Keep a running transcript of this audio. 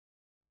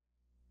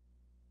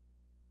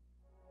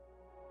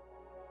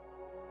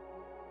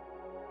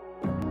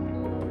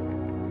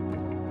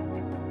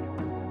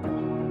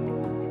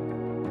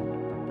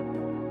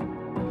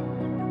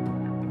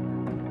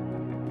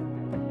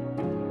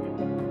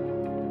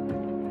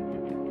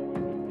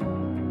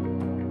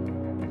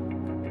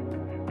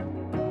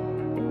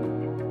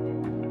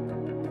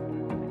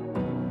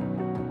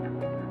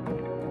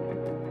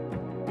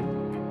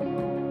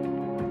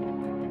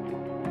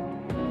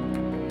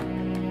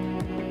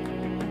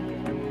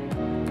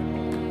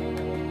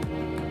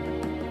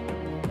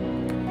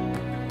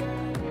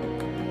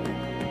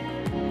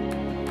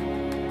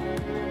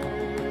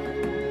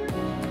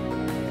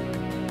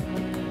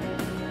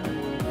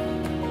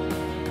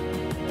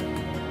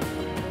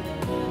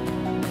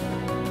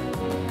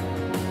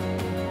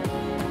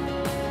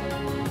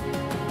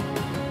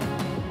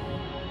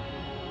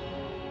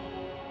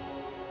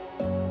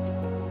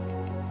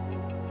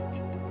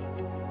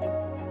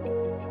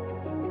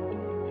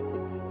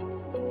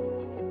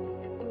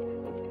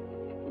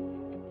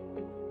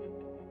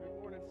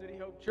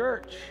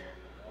Church,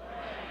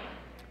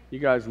 you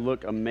guys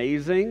look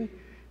amazing.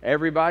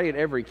 Everybody at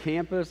every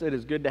campus, it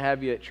is good to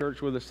have you at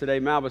church with us today.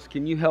 Malbus,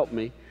 can you help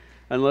me?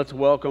 And let's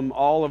welcome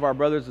all of our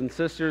brothers and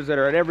sisters that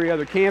are at every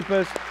other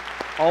campus,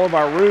 all of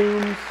our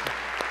rooms.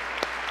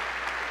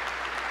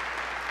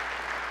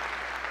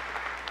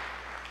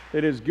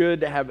 It is good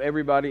to have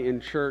everybody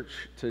in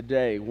church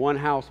today. One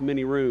house,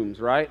 many rooms,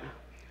 right?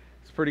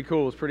 It's pretty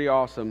cool. It's pretty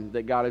awesome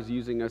that God is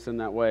using us in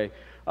that way.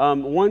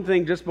 One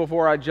thing, just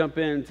before I jump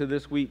into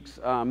this week's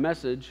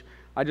message,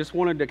 I just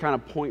wanted to kind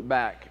of point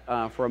back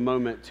for a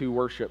moment to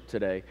worship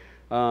today.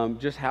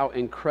 Just how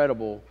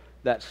incredible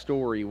that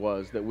story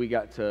was that we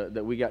got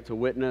to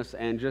witness,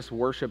 and just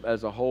worship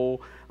as a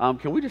whole.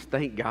 Can we just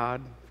thank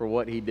God for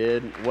what He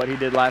did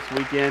last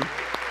weekend?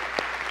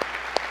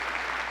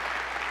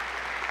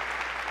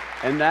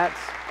 And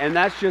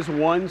that's just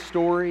one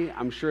story.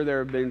 I'm sure there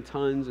have been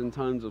tons and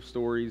tons of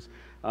stories,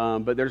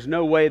 but there's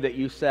no way that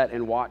you sat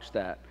and watched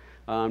that.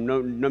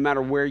 No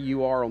matter where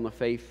you are on the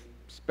faith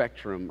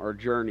spectrum or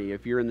journey,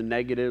 if you're in the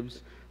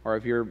negatives or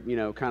if you're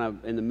kind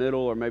of in the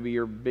middle, or maybe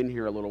you've been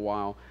here a little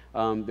while,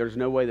 there's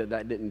no way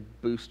that didn't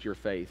boost your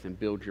faith and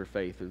build your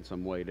faith in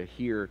some way, to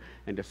hear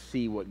and to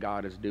see what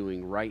God is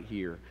doing right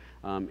here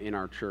in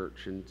our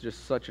church, and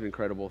just such an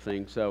incredible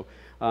thing. So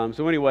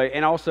anyway,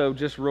 and also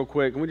just real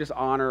quick, can we just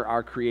honor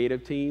our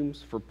creative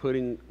teams for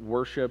putting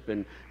worship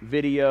and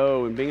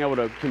video and being able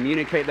to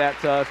communicate that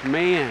to us?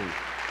 Man,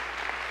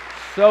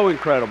 so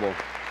incredible.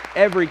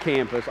 Every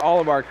campus,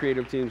 all of our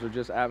creative teams are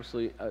just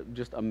absolutely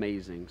just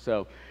amazing.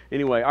 So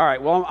anyway, all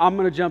right, well, I'm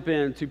going to jump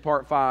into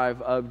part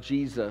 5 of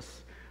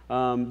Jesus.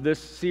 This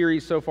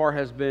series so far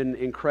has been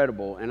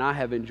incredible, and I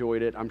have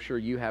enjoyed it. I'm sure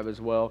you have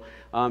as well.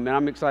 And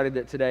I'm excited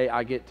that today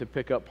I get to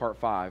pick up part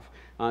 5.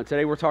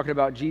 Today we're talking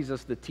about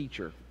Jesus the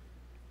teacher,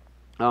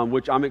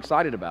 which I'm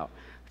excited about.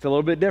 It's a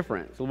little bit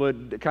different. It's a little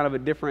bit kind of a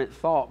different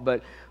thought,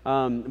 but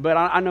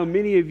I know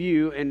many of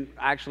you, and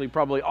actually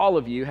probably all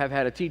of you, have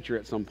had a teacher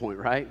at some point,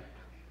 right?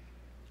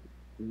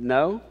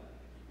 No?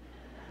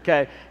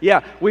 Okay,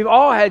 yeah, we've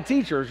all had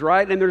teachers,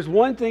 right? And there's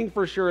one thing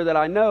for sure that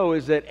I know,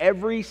 is that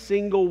every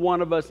single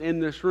one of us in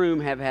this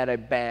room have had a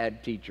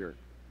bad teacher.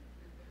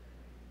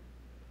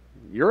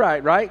 You're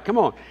right? Come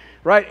on.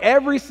 Right?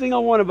 Every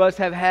single one of us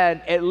have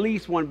had at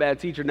least one bad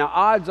teacher. Now,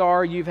 odds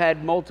are you've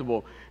had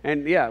multiple.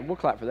 And yeah, we'll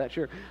clap for that,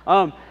 sure.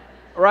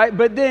 Right?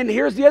 But then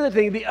here's the other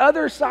thing. The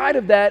other side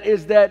of that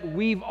is that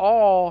we've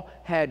all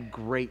had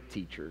great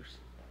teachers.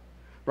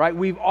 Right?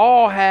 We've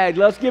all had,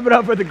 let's give it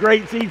up for the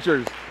great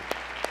teachers.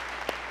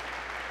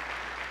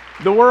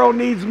 The world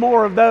needs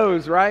more of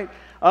those, right?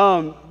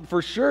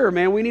 For sure,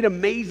 man. We need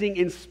amazing,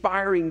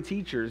 inspiring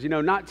teachers.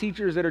 Not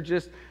teachers that are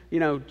just,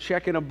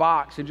 checking a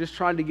box and just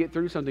trying to get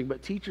through something,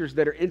 but teachers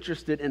that are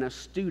interested in a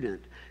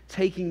student,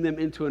 taking them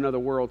into another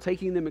world,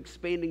 taking them,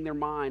 expanding their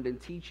mind,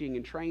 and teaching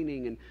and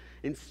training and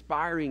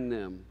inspiring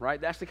them,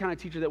 right? That's the kind of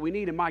teacher that we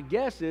need. And my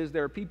guess is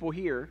there are people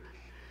here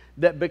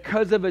that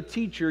because of a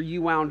teacher,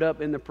 you wound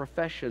up in the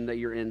profession that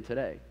you're in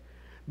today.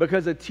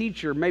 Because a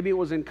teacher, maybe it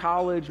was in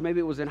college,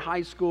 maybe it was in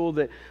high school,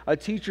 that a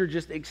teacher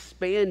just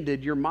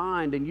expanded your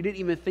mind and you didn't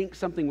even think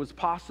something was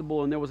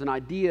possible, and there was an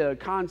idea, a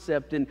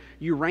concept, and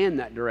you ran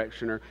that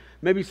direction. Or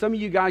maybe some of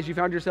you guys, you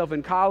found yourself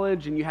in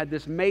college and you had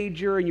this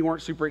major and you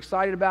weren't super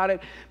excited about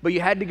it, but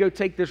you had to go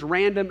take this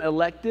random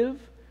elective.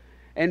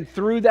 And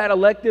through that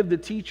elective, the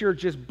teacher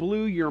just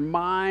blew your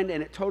mind,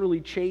 and it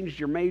totally changed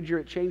your major.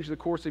 It changed the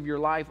course of your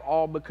life,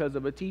 all because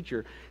of a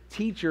teacher.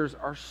 Teachers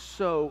are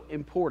so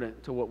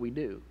important to what we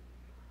do.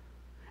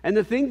 And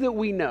the thing that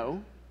we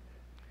know,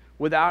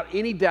 without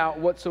any doubt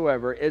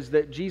whatsoever, is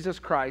that Jesus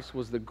Christ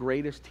was the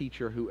greatest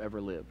teacher who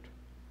ever lived.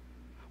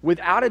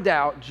 Without a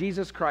doubt,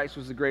 Jesus Christ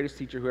was the greatest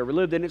teacher who ever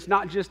lived. And it's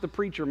not just the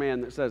preacher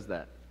man that says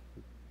that.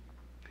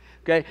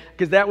 Okay?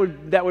 Because that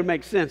would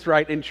make sense,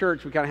 right? In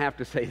church, we kind of have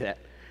to say that.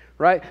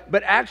 Right?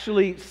 But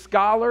actually,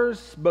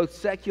 scholars, both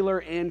secular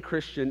and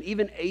Christian,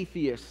 even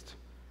atheists,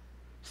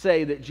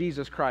 say that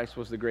Jesus Christ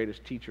was the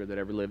greatest teacher that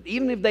ever lived.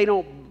 Even if they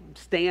don't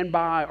stand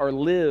by or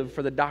live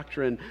for the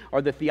doctrine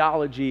or the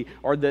theology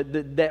or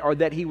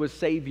that He was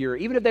Savior,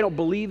 even if they don't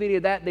believe any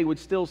of that, they would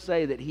still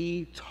say that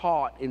He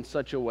taught in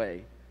such a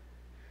way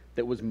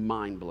that was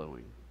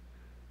mind-blowing,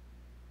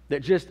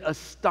 that just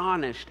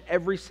astonished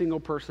every single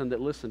person that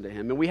listened to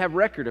Him. And we have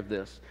record of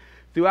this.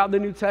 Throughout the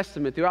New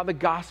Testament, throughout the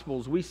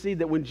Gospels, we see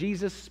that when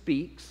Jesus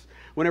speaks,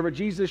 whenever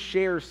Jesus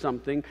shares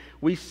something,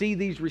 we see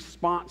these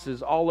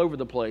responses all over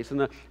the place.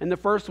 And the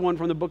first one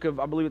from the book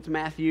of, I believe it's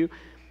Matthew,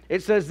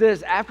 it says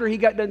this: after He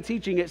got done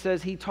teaching, it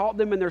says He taught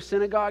them in their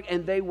synagogue,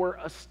 and they were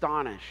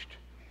astonished.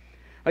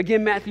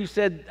 Again, Matthew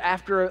said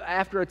after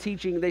a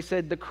teaching, they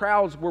said the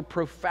crowds were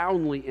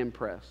profoundly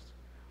impressed.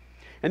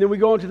 And then we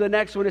go on to the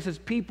next one. It says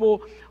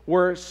people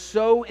were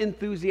so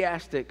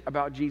enthusiastic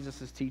about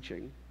Jesus'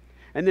 teaching.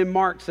 And then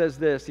Mark says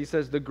this. He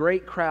says the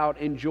great crowd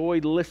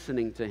enjoyed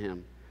listening to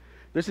Him.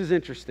 This is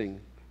interesting.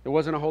 There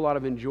wasn't a whole lot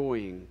of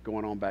enjoying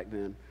going on back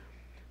then.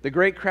 The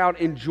great crowd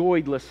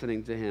enjoyed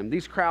listening to Him.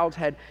 These crowds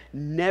had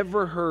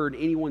never heard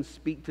anyone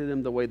speak to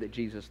them the way that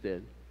Jesus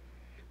did.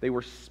 They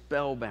were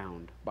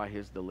spellbound by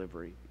his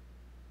delivery.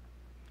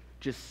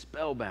 Just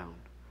spellbound.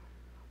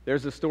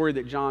 There's a story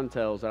that John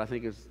tells that I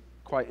think is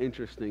quite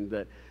interesting,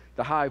 that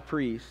the high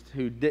priest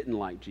who didn't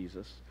like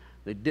Jesus,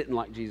 they didn't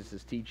like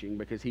Jesus' teaching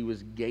because he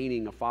was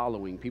gaining a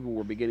following. People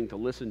were beginning to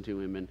listen to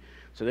him, and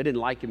so they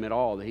didn't like him at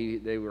all. He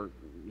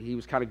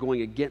was kind of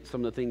going against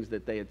some of the things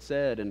that they had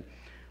said.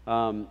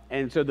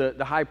 And so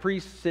the high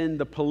priest send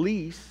the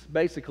police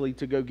basically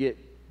to go get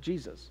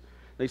Jesus.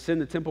 They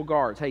send the temple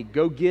guards, hey,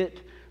 go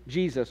get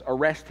Jesus,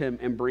 arrest him,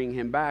 and bring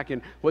him back.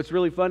 And what's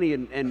really funny,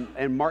 and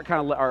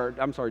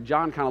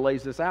John kind of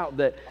lays this out,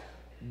 that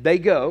they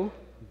go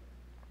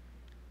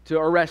to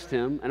arrest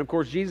him, and of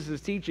course Jesus is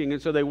teaching,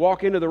 and so they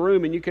walk into the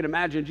room, and you can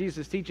imagine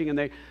Jesus teaching, and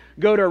they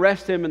go to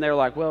arrest him, and they're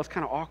like, well, it's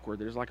kind of awkward.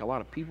 There's like a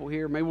lot of people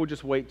here. Maybe we'll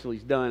just wait till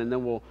he's done, and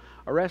then we'll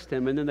arrest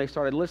him. And then they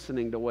started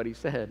listening to what he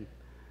said.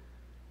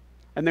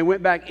 And they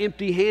went back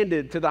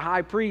empty-handed to the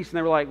high priest, and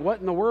they were like,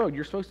 what in the world?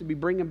 You're supposed to be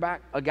bringing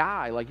back a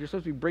guy. Like, you're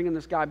supposed to be bringing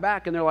this guy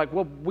back. And they're like,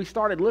 well, we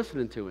started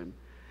listening to him,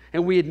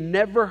 and we had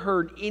never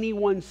heard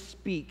anyone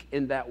speak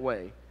in that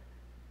way.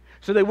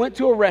 So they went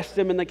to arrest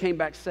him, and they came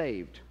back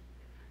saved.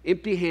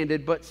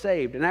 Empty-handed, but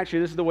saved. And actually,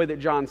 this is the way that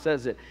John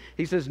says it.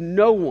 He says,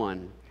 no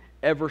one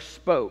ever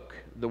spoke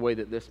the way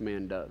that this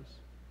man does.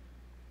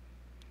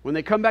 When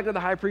they come back to the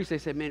high priest, they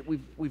said, man,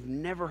 we've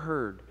never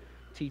heard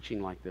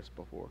teaching like this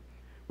before.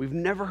 We've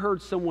never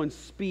heard someone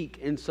speak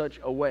in such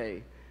a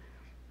way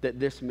that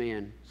this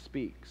man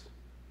speaks.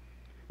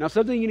 Now,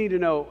 something you need to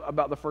know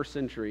about the first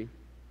century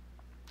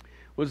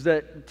was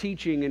that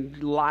teaching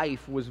and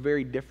life was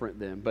very different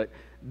then. But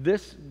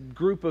this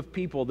group of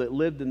people that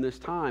lived in this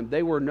time,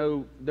 they were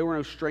no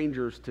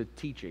strangers to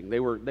teaching. They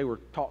were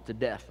taught to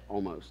death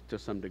almost to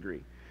some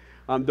degree.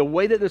 The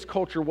way that this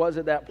culture was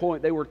at that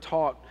point, they were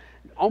taught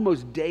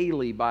almost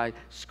daily by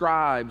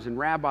scribes and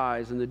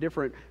rabbis and the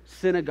different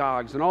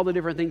synagogues and all the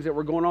different things that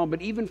were going on.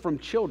 But even from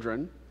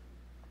children,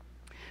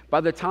 by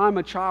the time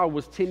a child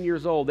was 10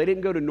 years old, they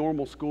didn't go to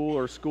normal school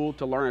or school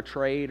to learn a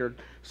trade or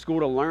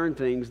school to learn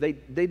things. They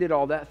did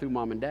all that through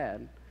mom and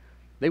dad.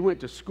 They went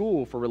to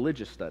school for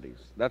religious studies.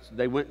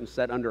 They went and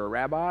sat under a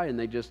rabbi, and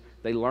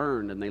they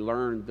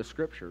learned the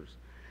scriptures.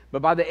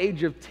 But by the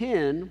age of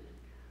 10,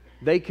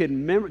 they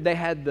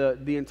had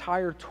the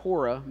entire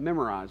Torah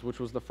memorized,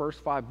 which was the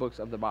first 5 books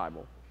of the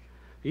Bible.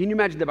 Can you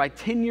imagine that by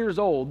 10 years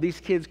old,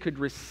 these kids could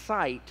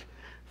recite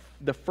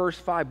the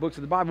first 5 books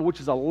of the Bible, which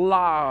is a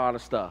lot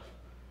of stuff,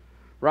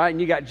 right?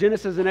 And you got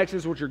Genesis and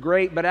Exodus, which are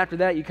great, but after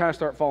that, you kind of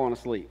start falling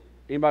asleep.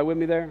 Anybody with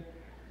me there?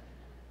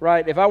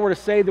 Right? If I were to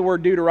say the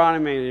word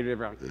Deuteronomy,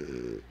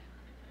 you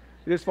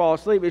just fall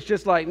asleep. It's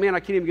just like, man, I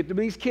can't even get through.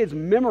 These kids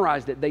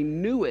memorized it. They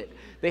knew it.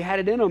 They had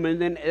it in them.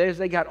 And then as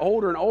they got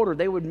older and older,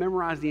 they would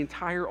memorize the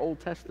entire Old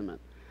Testament.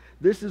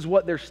 This is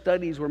what their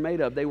studies were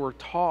made of. They were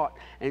taught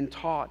and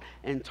taught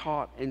and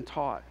taught and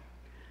taught.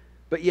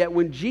 But yet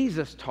when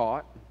Jesus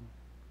taught,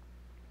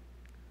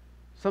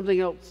 something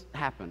else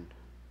happened.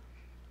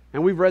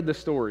 And we've read the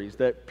stories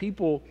that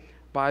people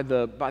by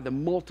the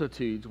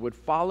multitudes would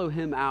follow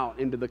him out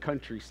into the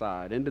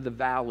countryside, into the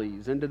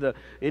valleys,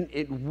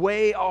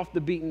 way off the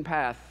beaten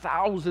path.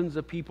 Thousands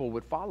of people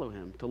would follow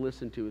him to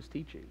listen to his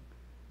teaching.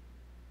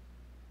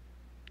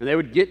 And they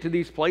would get to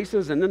these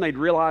places, and then they'd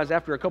realize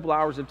after a couple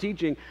hours of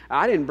teaching,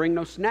 I didn't bring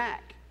no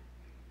snack.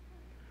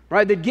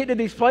 Right? They'd get to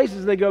these places,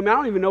 and they go, man, I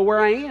don't even know where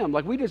I am.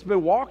 Like, we just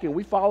been walking.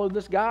 We followed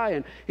this guy,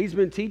 and he's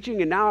been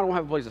teaching, and now I don't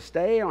have a place to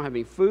stay. I don't have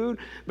any food.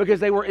 Because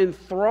they were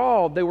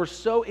enthralled. They were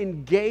so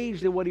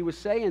engaged in what he was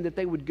saying that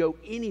they would go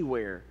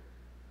anywhere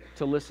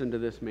to listen to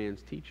this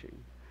man's teaching.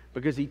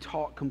 Because he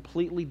taught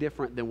completely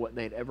different than what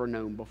they'd ever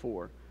known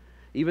before.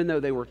 Even though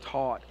they were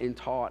taught and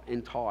taught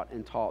and taught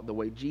and taught, the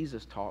way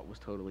Jesus taught was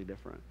totally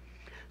different.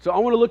 So I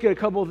want to look at a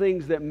couple of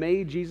things that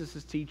made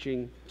Jesus'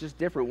 teaching just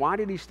different. Why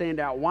did he stand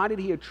out? Why did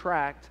he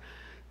attract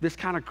this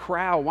kind of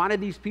crowd? Why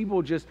did these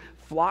people just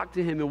flock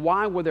to him? And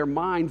why were their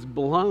minds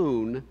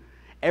blown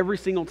every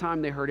single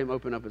time they heard him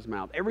open up his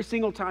mouth? Every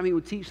single time he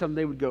would teach something,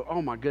 they would go,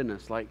 oh my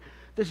goodness, like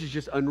this is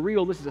just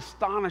unreal. This is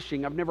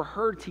astonishing. I've never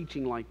heard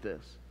teaching like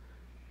this.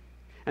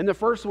 And the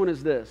first one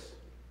is this.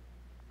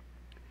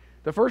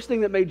 The first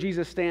thing that made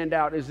Jesus stand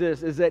out is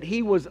that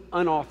he was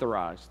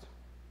unauthorized.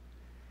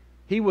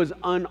 He was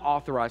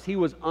unauthorized. He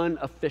was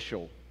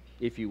unofficial,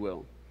 if you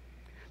will.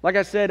 Like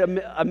I said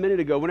a minute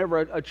ago, whenever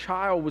a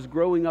child was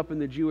growing up in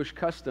the Jewish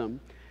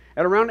custom,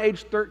 at around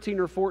age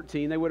 13 or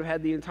 14, they would have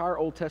had the entire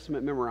Old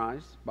Testament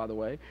memorized, by the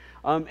way.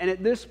 And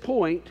at this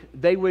point,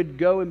 they would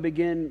go and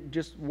begin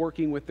just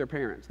working with their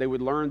parents. They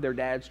would learn their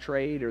dad's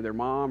trade or their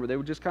mom, or they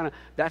would just kind of,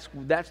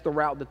 that's the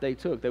route that they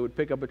took. They would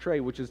pick up a trade,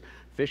 which is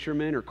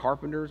fishermen or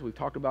carpenters. We've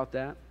talked about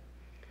that.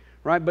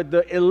 Right? But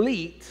the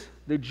elite,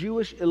 the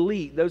Jewish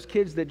elite, those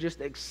kids that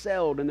just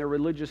excelled in their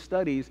religious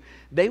studies,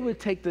 they would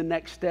take the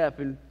next step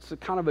in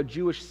kind of a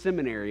Jewish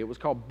seminary. It was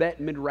called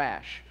Bet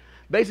Midrash.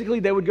 Basically,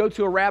 they would go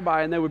to a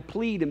rabbi and they would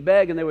plead and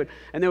beg, and they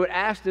would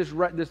ask this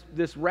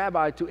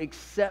rabbi to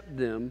accept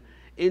them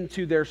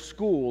into their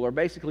school, or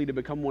basically to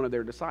become one of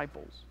their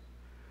disciples.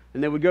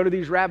 And they would go to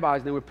these rabbis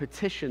and they would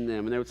petition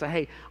them and they would say,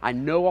 hey, I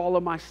know all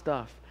of my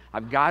stuff.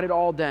 I've got it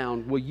all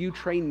down. Will you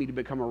train me to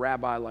become a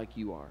rabbi like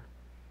you are?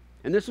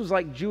 And this was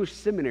like Jewish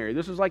seminary.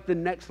 This was like the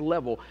next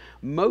level.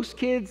 Most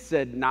kids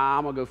said, nah,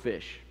 I'm going to go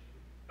fish.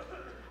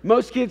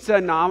 Most kids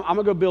said, nah, I'm going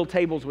to go build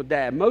tables with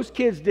Dad. Most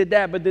kids did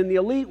that, but then the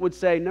elite would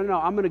say, no,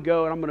 I'm going to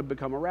go and I'm going to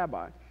become a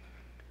rabbi.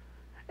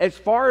 As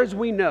far as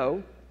we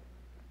know,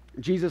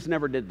 Jesus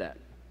never did that.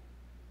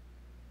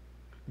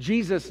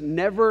 Jesus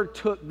never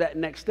took that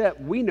next step.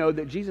 We know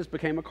that Jesus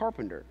became a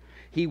carpenter.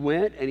 He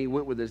went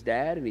with his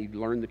dad and he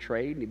learned the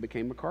trade and he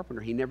became a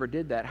carpenter. He never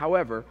did that.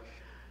 However,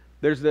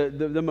 there's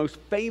the most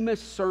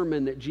famous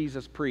sermon that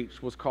Jesus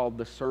preached was called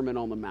the Sermon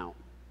on the Mount.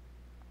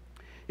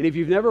 And if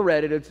you've never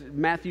read it, it's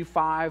Matthew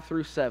 5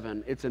 through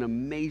 7. It's an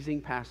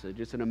amazing passage.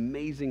 It's an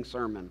amazing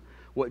sermon,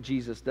 what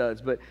Jesus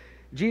does. But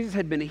Jesus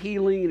had been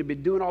healing and had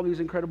been doing all these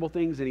incredible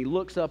things, and he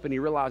looks up and he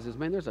realizes,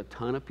 man, there's a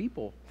ton of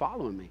people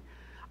following me.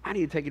 I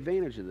need to take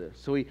advantage of this.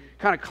 So he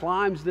kind of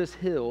climbs this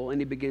hill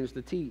and he begins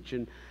to teach.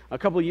 And a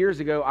couple of years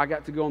ago, I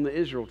got to go on the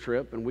Israel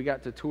trip and we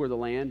got to tour the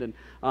land.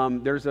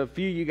 And there's a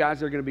few of you guys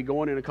that are going to be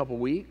going in a couple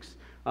of weeks.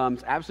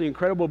 It's absolutely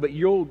incredible, but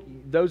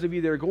those of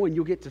you that are going,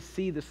 you'll get to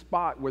see the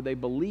spot where they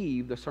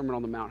believe the Sermon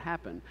on the Mount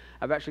happened.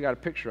 I've actually got a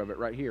picture of it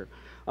right here.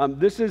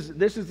 This is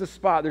the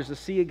spot. There's the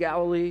Sea of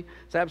Galilee.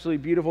 It's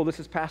absolutely beautiful. This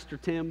is Pastor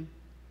Tim.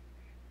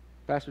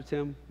 Pastor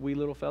Tim, wee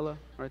little fella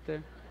right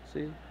there. See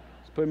him?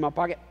 Just put it in my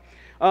pocket.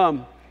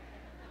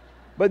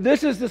 But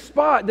this is the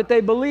spot that they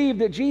believed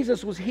that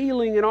Jesus was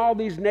healing in all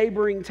these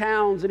neighboring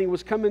towns, and he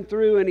was coming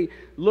through, and he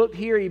looked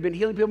here, he'd been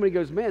healing people, and he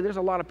goes, man, there's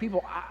a lot of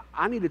people.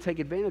 I need to take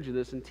advantage of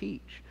this and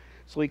teach.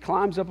 So he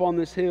climbs up on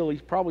this hill. He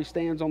probably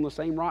stands on the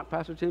same rock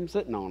Pastor Tim's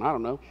sitting on. I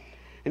don't know.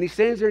 And he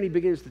stands there and he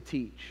begins to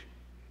teach.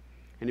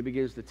 And he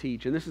begins to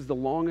teach. And this is the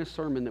longest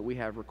sermon that we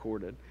have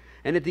recorded.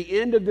 And at the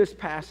end of this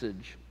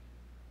passage,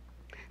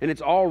 and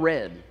it's all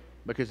red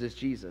because it's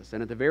Jesus.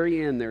 And at the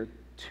very end, there are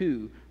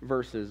 2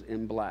 verses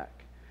in black.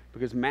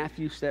 Because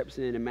Matthew steps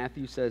in and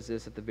Matthew says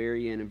this at the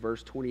very end in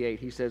verse 28.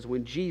 He says,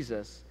 when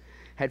Jesus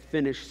had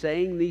finished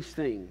saying these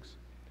things,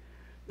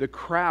 the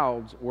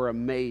crowds were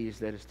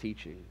amazed at his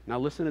teaching. Now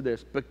listen to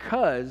this.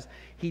 Because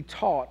he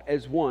taught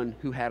as one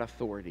who had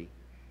authority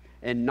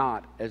and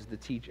not as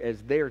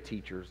their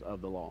teachers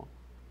of the law.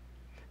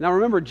 Now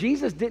remember,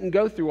 Jesus didn't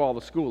go through all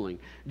the schooling.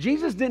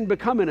 Jesus didn't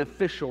become an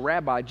official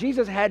rabbi.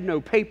 Jesus had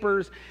no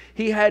papers.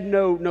 He had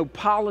no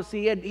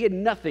policy. He had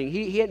nothing.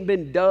 He hadn't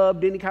been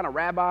dubbed any kind of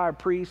rabbi or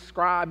priest,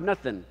 scribe,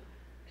 nothing.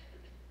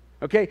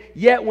 Okay?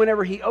 Yet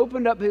whenever he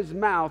opened up his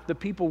mouth, the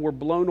people were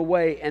blown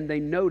away and they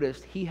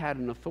noticed he had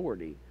an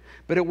authority.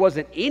 But it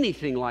wasn't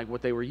anything like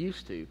what they were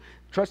used to.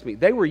 Trust me,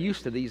 they were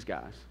used to these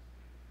guys.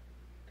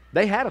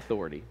 They had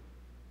authority.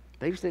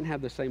 They just didn't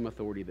have the same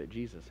authority that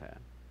Jesus had.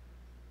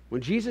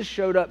 When Jesus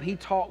showed up, he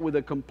taught with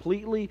a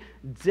completely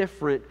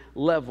different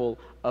level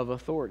of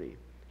authority.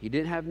 He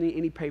didn't have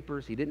any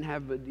papers. He didn't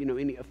have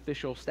any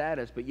official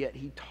status, but yet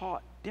he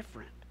taught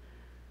different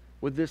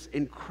with this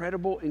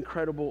incredible,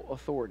 incredible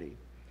authority.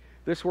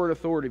 This word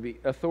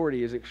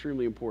authority is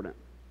extremely important.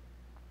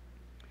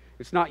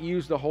 It's not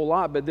used a whole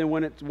lot, but then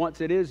once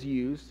it is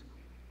used,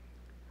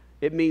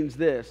 it means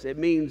this. It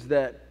means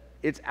that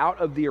it's out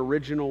of the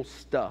original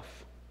stuff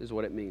is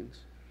what it means.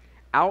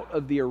 Out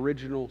of the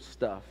original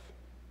stuff.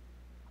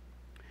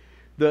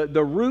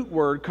 The root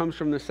word comes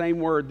from the same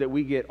word that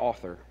we get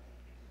author,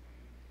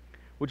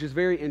 which is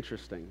very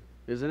interesting,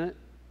 isn't it?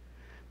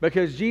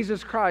 Because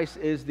Jesus Christ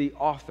is the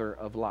author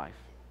of life.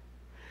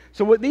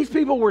 So what these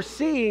people were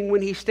seeing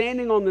when he's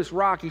standing on this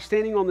rock, he's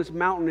standing on this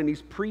mountain and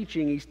he's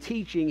preaching, he's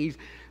teaching, he's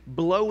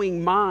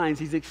blowing minds,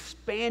 he's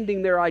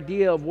expanding their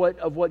idea of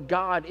what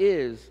God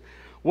is.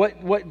 What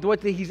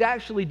he's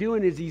actually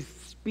doing is he's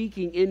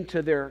speaking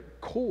into their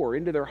core,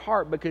 into their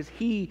heart, because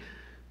he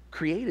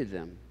created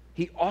them.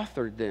 He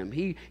authored them.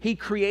 He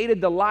created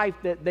the life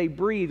that they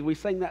breathe. We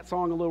sang that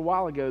song a little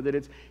while ago, that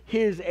it's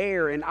his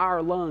air in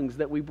our lungs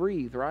that we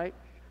breathe, right?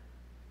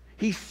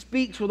 He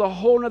speaks with a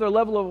whole other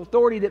level of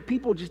authority that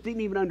people just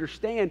didn't even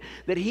understand,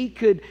 that he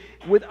could,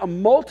 with a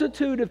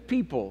multitude of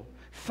people,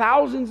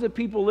 thousands of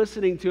people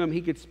listening to him,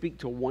 he could speak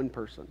to one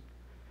person.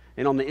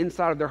 And on the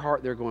inside of their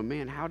heart, they're going,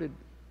 man, how did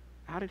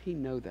he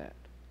know that?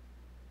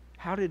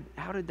 How did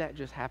that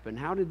just happen?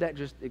 How did that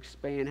just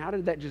expand? How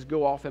did that just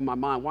go off in my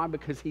mind? Why?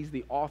 Because he's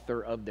the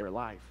author of their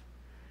life.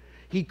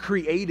 He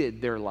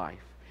created their life.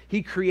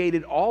 He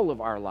created all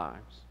of our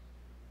lives.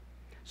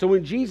 So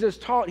when Jesus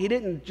taught, he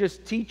didn't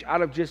just teach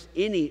out of just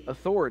any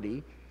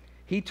authority.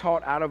 He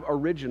taught out of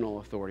original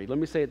authority. Let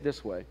me say it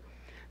this way.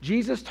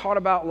 Jesus taught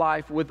about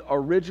life with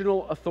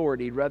original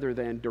authority rather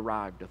than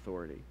derived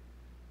authority.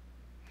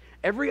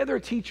 Every other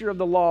teacher of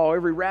the law,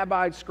 every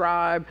rabbi,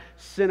 scribe,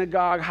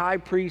 synagogue, high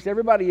priest,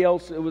 everybody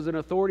else, it was an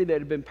authority that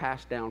had been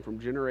passed down from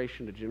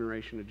generation to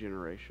generation to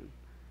generation.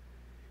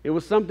 It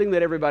was something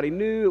that everybody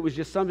knew. It was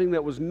just something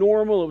that was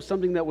normal. It was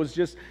something that was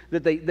just,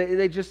 that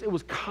it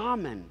was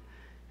common.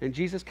 And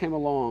Jesus came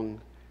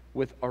along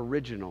with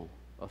original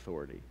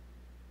authority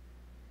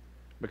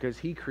because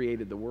he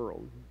created the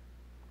world.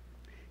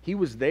 He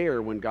was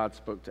there when God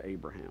spoke to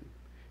Abraham.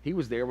 He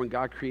was there when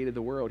God created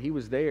the world. He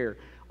was there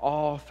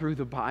all through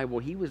the Bible.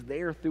 He was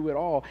there through it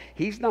all.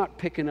 He's not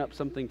picking up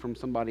something from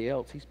somebody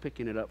else. He's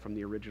picking it up from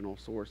the original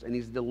source. And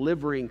he's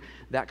delivering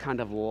that kind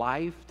of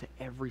life to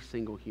every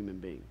single human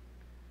being.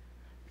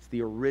 It's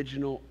the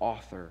original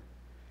author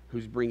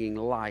who's bringing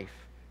life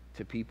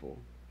to people.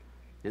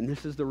 And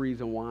this is the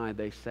reason why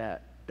they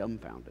sat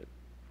dumbfounded.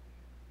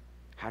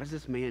 How does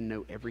this man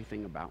know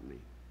everything about me?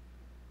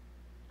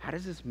 How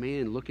does this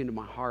man look into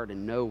my heart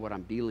and know what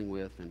I'm dealing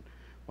with and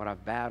what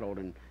I've battled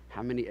and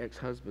how many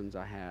ex-husbands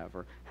I have,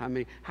 or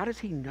how does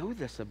he know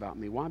this about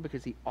me? Why?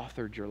 Because he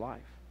authored your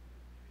life.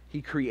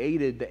 He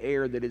created the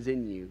air that is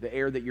in you, the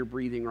air that you're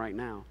breathing right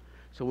now.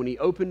 So when he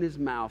opened his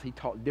mouth, he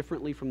taught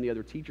differently from the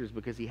other teachers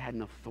because he had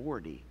an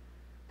authority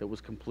that was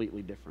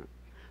completely different.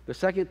 The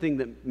second thing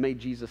that made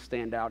Jesus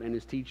stand out in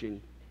his teaching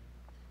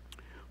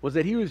was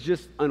that he was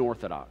just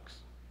unorthodox.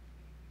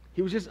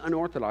 He was just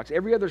unorthodox.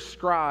 Every other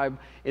scribe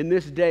in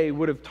this day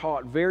would have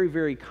taught very,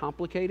 very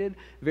complicated,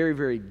 very,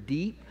 very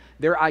deep.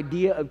 Their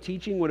idea of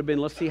teaching would have been,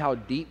 let's see how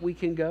deep we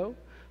can go.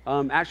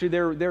 Actually,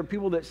 there are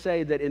people that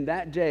say that in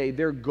that day,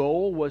 their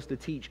goal was to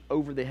teach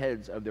over the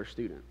heads of their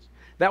students.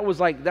 That was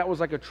like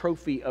a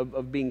trophy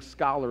of being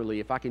scholarly,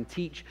 if I can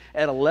teach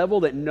at a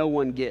level that no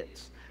one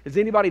gets. Does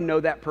anybody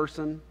know that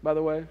person, by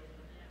the way?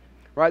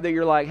 Right, that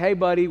you're like, hey,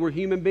 buddy, we're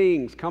human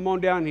beings. Come on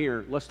down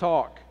here. Let's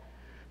talk.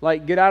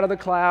 Like, get out of the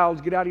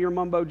clouds. Get out of your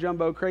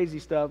mumbo-jumbo crazy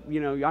stuff. You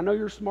know, I know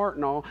you're smart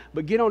and all,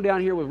 but get on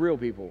down here with real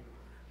people.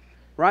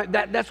 Right?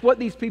 That's what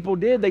these people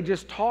did. They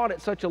just taught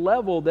at such a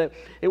level that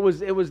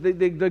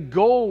the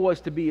goal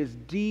was to be as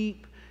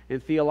deep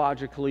and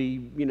theologically,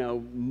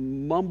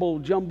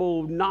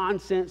 mumble-jumble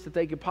nonsense that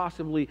they could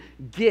possibly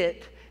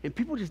get, and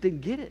people just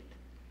didn't get it.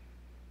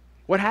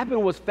 What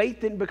happened was faith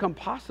didn't become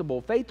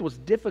possible. Faith was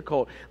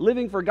difficult.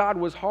 Living for God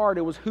was hard.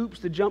 It was hoops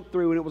to jump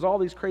through, and it was all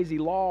these crazy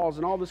laws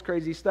and all this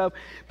crazy stuff.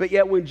 But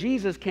yet when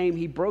Jesus came,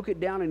 he broke it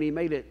down and he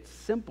made it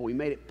simple. He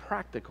made it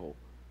practical.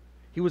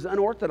 He was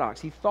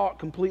unorthodox. He thought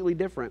completely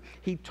different.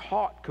 He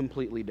taught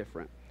completely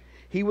different.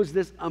 He was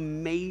this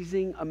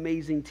amazing,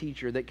 amazing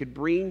teacher that could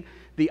bring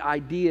the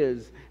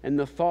ideas and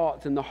the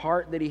thoughts and the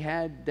heart that he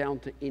had down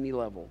to any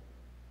level.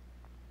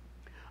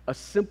 A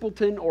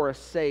simpleton or a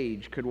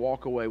sage could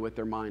walk away with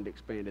their mind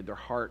expanded, their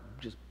heart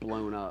just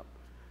blown up.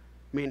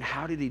 Man,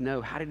 how did he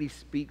know? How did he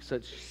speak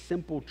such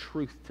simple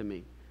truth to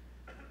me?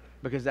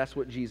 Because that's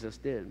what Jesus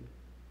did.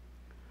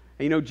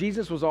 And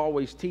Jesus was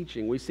always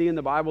teaching. We see in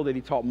the Bible that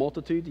he taught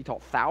multitudes. He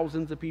taught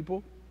thousands of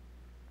people.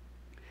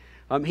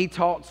 He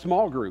taught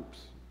small groups,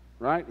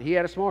 right? He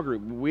had a small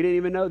group. We didn't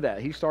even know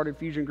that. He started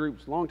fusion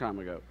groups a long time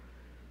ago,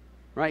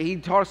 right? He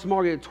taught a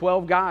small group,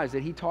 12 guys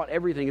that he taught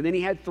everything. And then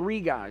he had 3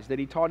 guys that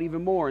he taught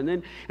even more. And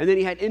then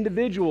he had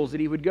individuals that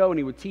he would go and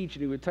he would teach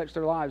and he would touch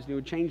their lives and he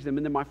would change them.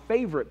 And then my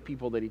favorite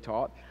people that he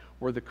taught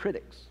were the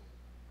critics,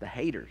 the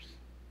haters.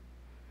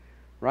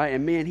 Right?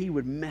 And man, he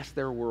would mess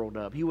their world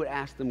up. He would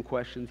ask them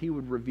questions. He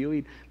would reveal.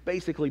 He'd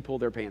basically pull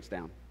their pants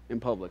down in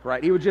public,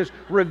 right? He would just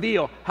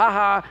reveal,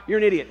 you're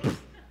an idiot.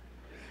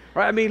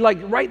 Right? I mean, like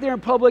right there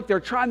in public, they're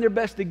trying their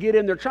best to get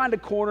him. They're trying to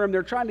corner him.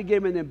 They're trying to get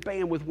him. And then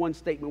bam, with one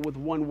statement, with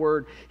one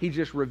word, he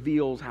just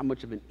reveals how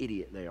much of an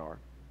idiot they are.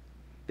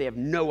 They have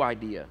no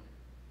idea.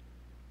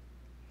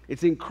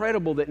 It's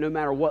incredible that no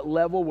matter what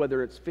level,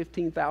 whether it's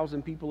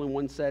 15,000 people in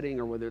one setting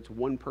or whether it's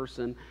one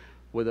person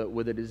with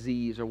a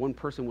disease or one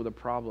person with a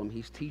problem,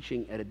 he's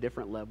teaching at a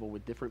different level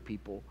with different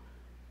people.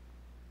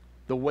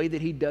 The way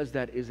that he does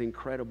that is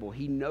incredible.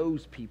 He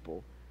knows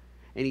people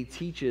and he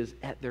teaches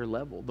at their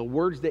level. The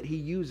words that he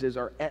uses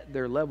are at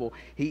their level.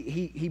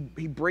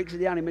 He breaks it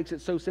down. He makes it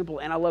so simple.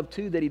 And I love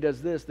too that he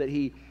does this, that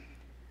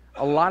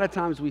a lot of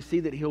times we see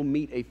that he'll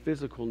meet a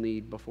physical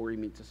need before he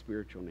meets a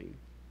spiritual need.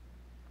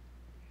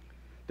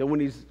 That when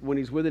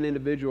he's with an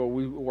individual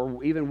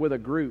or even with a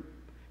group,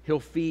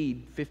 he'll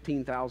feed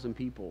 15,000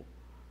 people.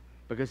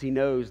 Because he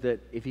knows that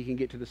if he can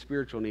get to the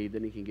spiritual need,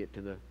 then he can get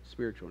to the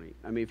spiritual need.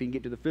 I mean, if he can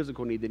get to the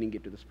physical need, then he can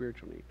get to the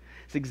spiritual need.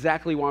 It's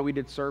exactly why we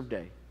did Serve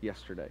Day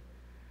yesterday.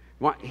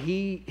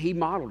 He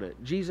modeled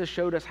it. Jesus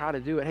showed us how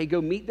to do it. Hey,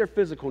 go meet their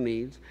physical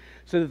needs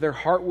so that their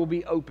heart will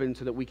be open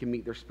so that we can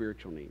meet their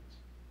spiritual needs.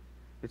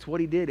 It's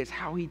what he did. It's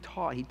how he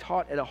taught. He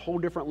taught at a whole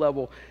different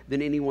level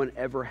than anyone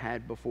ever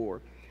had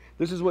before.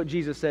 This is what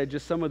Jesus said,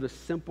 just some of the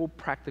simple,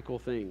 practical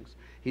things.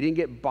 He didn't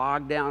get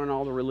bogged down in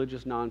all the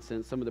religious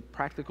nonsense, some of the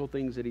practical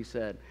things that he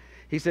said.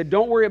 He said,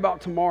 don't worry about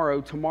tomorrow.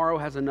 Tomorrow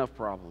has enough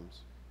problems.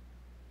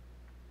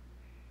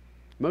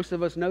 Most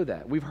of us know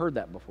that. We've heard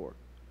that before.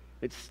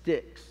 It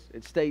sticks.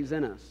 It stays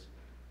in us.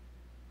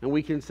 And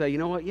we can say, you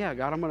know what? Yeah,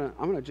 God, I'm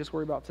gonna just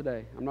worry about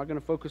today. I'm not going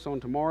to focus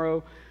on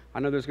tomorrow. I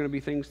know there's going to be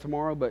things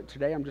tomorrow, but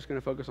today I'm just going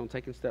to focus on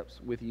taking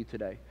steps with you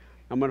today.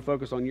 I'm going to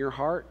focus on your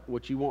heart,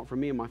 what you want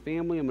from me and my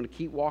family. I'm going to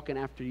keep walking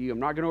after you. I'm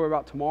not going to worry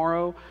about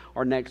tomorrow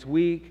or next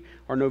week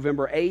or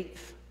November 8th.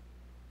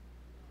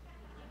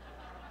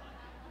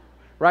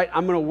 Right?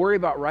 I'm going to worry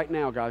about right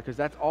now, God, because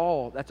that's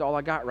all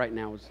I got right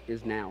now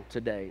is now,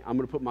 today. I'm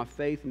going to put my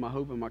faith and my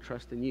hope and my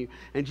trust in you.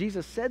 And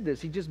Jesus said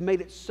this. He just made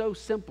it so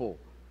simple.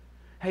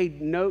 hey,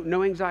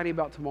 no anxiety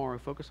about tomorrow.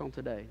 Focus on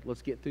today.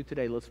 Let's get through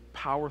today. Let's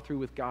power through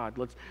with God.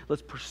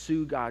 Let's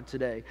pursue God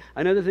today.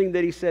 Another thing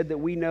that he said that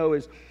we know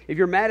is, if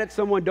you're mad at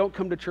someone, don't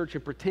come to church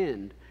and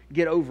pretend.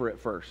 Get over it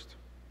first.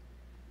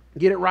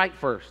 Get it right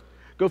first.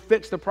 Go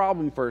fix the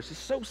problem first. It's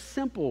so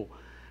simple.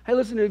 Hey,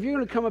 listen, if you're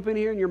going to come up in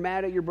here and you're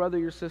mad at your brother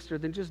or your sister,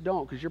 then just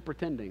don't, because you're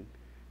pretending.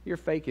 You're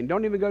faking.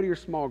 Don't even go to your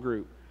small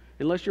group.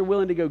 Unless you're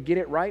willing to go get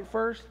it right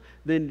first,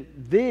 then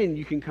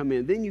you can come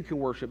in. Then you can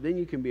worship. Then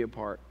you can be a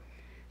part.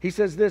 He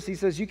says this. He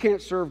says you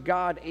can't serve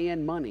God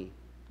and money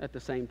at the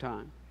same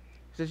time.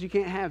 He says you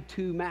can't have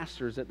two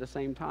masters at the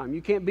same time.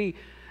 You can't be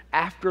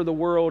after the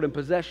world and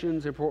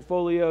possessions and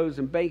portfolios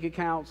and bank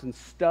accounts and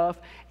stuff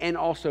and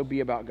also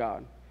be about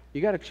God.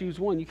 You got to choose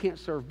one. You can't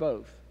serve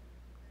both.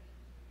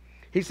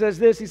 He says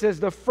this. He says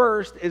the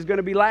first is going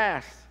to be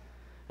last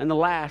and the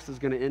last is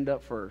going to end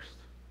up first.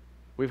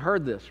 We've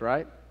heard this,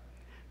 right?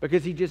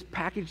 Because he just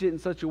packaged it in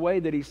such a way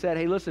that he said,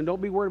 hey, listen,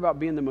 don't be worried about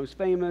being the most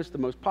famous, the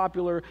most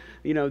popular,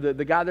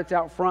 the guy that's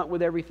out front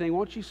with everything. Why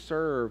don't you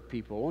serve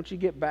people? Why don't you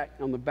get back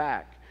on the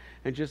back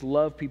and just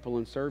love people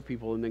and serve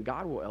people, and then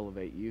God will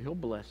elevate you. He'll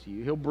bless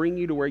you. He'll bring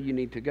you to where you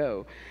need to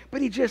go.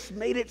 But he just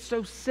made it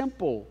so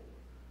simple.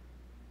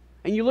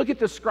 And you look at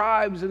the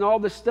scribes and all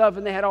this stuff,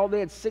 and they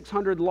had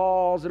 600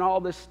 laws and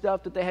all this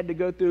stuff that they had to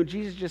go through. And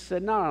Jesus just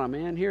said, no,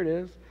 man, here it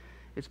is.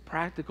 It's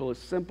practical.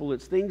 It's simple.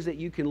 It's things that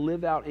you can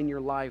live out in your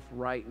life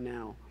right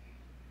now.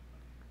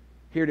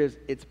 Here it is.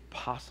 It's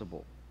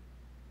possible.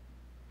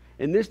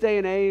 In this day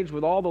and age,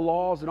 with all the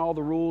laws and all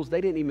the rules, they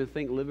didn't even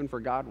think living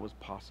for God was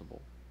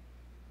possible.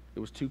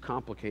 It was too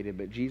complicated,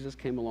 but Jesus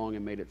came along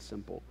and made it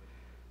simple.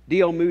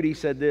 D.L. Moody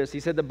said this. He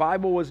said, the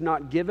Bible was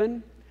not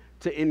given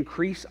to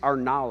increase our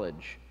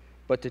knowledge,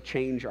 but to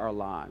change our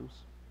lives.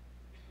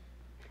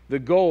 The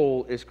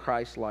goal is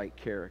Christ-like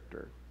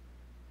character.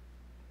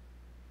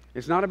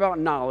 It's not about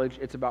knowledge,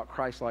 it's about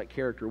Christ-like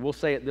character. We'll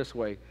say it this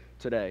way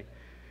today.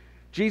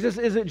 Jesus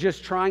isn't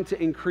just trying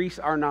to increase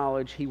our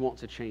knowledge, he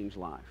wants to change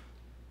life.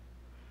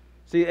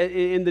 See,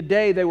 in the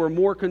day, they were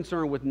more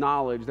concerned with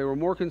knowledge. They were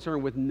more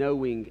concerned with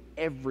knowing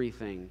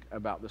everything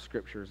about the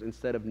Scriptures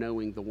instead of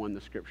knowing the one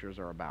the Scriptures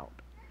are about.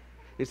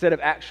 Instead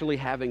of actually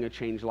having a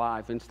changed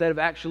life. Instead of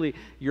actually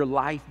your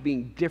life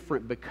being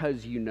different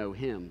because you know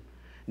him.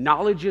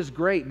 Knowledge is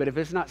great, but if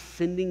it's not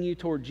sending you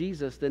toward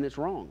Jesus, then it's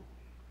wrong.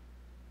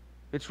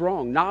 It's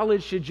wrong.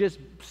 Knowledge should just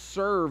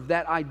serve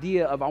that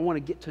idea of I want to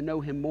get to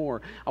know him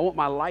more. I want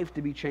my life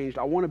to be changed.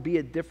 I want to be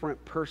a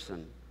different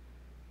person.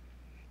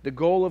 The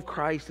goal of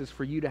Christ is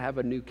for you to have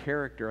a new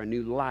character, a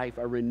new life,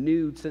 a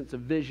renewed sense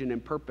of vision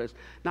and purpose,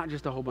 not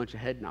just a whole bunch of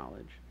head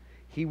knowledge.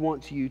 He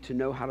wants you to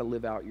know how to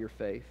live out your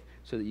faith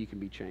so that you can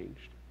be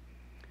changed.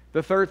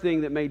 The third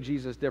thing that made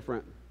Jesus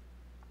different,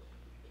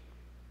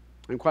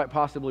 and quite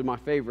possibly my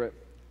favorite,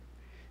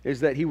 is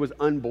that he was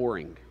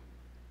unboring.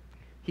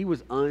 He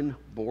was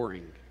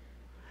unboring.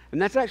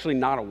 And that's actually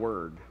not a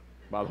word,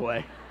 by the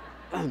way.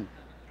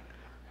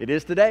 It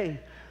is today.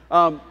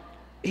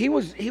 He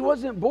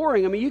wasn't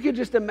boring. I mean, you could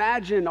just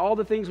imagine all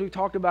the things we've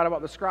talked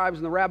about the scribes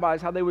and the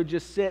rabbis, how they would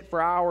just sit for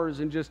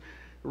hours and just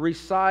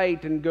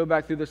recite and go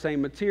back through the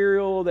same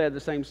material. They had the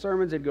same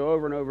sermons. They'd go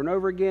over and over and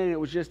over again. It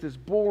was just this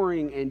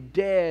boring and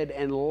dead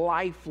and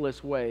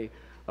lifeless way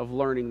of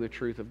learning the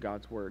truth of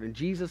God's word. And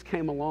Jesus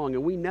came along,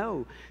 and we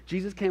know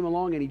Jesus came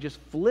along and he just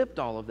flipped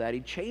all of that. He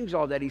changed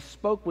all that. He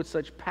spoke with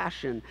such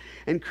passion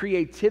and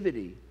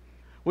creativity,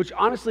 which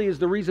honestly is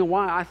the reason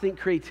why I think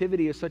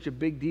creativity is such a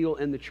big deal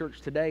in the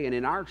church today and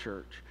in our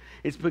church.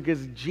 It's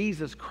because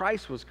Jesus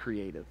Christ was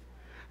creative.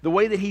 The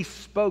way that he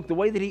spoke, the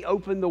way that he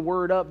opened the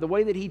word up, the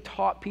way that he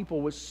taught people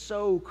was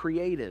so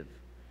creative.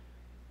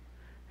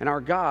 And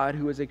our God,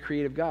 who is a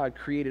creative God,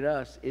 created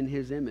us in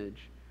his image.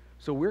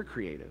 So we're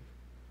creative.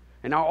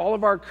 And now all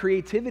of our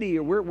creativity,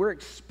 we're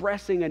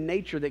expressing a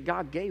nature that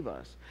God gave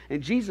us.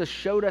 And Jesus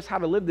showed us how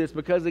to live this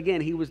because, again,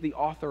 he was the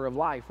author of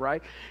life,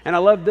 right? And I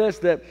love this,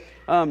 that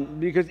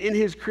because in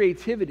his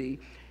creativity,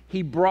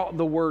 he brought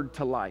the word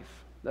to life.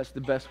 That's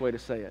the best way to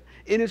say it.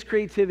 In his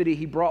creativity,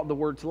 he brought the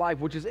word to life,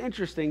 which is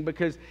interesting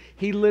because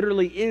he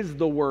literally is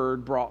the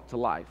word brought to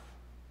life.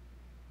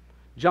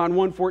 John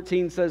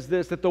 1:14 says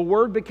this, that the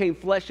word became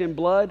flesh and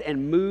blood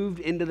and moved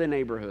into the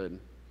neighborhood.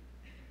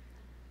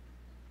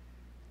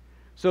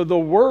 So the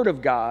Word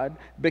of God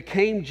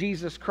became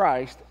Jesus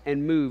Christ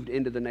and moved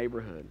into the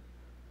neighborhood.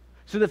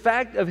 So the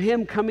fact of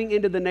him coming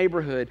into the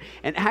neighborhood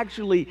and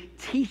actually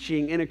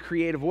teaching in a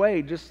creative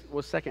way just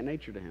was second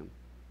nature to him.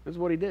 That's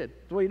what he did.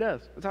 That's what he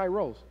does. That's how he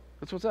rolls.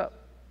 That's what's up.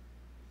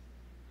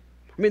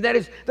 I mean, that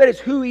is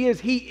who he is.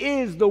 He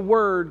is the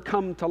Word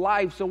come to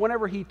life. So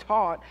whenever he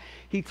taught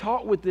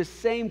with this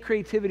same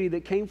creativity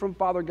that came from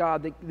Father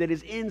God, that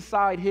is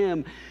inside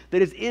him,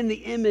 that is in the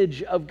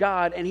image of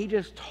God, and he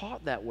just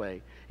taught that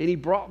way. And he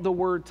brought the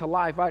word to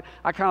life. I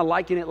kind of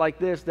liken it like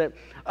this, that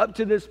up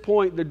to this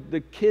point,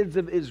 the kids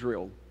of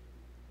Israel,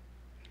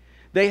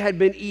 they had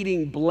been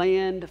eating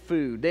bland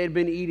food. They had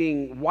been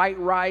eating white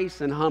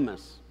rice and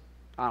hummus.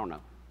 I don't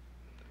know.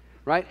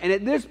 Right? And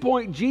at this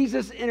point,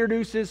 Jesus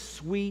introduces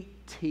sweet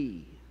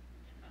tea.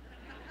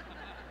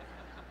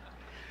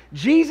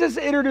 Jesus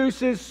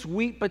introduces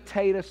sweet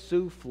potato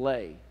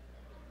souffle.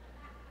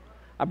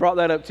 I brought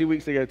that up 2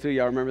 weeks ago too.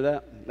 Y'all remember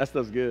that? That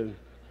stuff's good.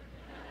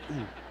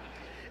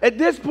 At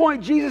this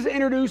point, Jesus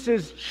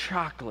introduces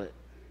chocolate,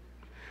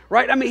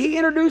 right? I mean, he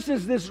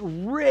introduces this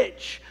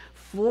rich,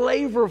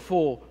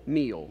 flavorful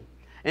meal.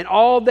 And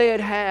all they had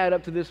had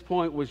up to this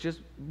point was just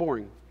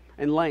boring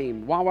and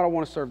lame. Why would I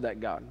want to serve that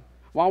God?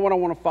 Why would I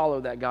want to follow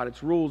that God?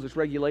 It's rules, it's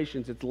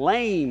regulations, it's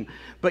lame.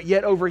 But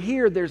yet over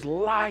here, there's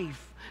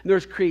life,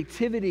 there's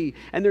creativity,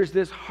 and there's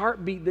this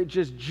heartbeat that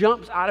just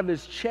jumps out of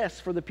his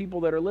chest for the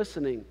people that are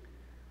listening.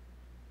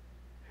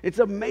 It's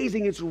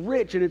amazing, it's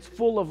rich, and it's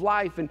full of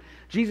life. And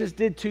Jesus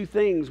did two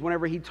things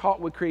whenever he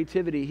taught with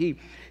creativity.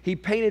 He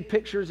painted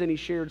pictures and he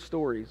shared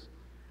stories.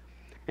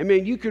 And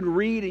man, you can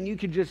read and you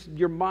can just,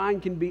 your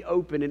mind can be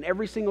open. And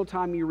every single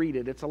time you read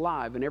it, it's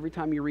alive. And every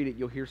time you read it,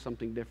 you'll hear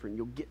something different.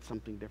 You'll get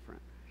something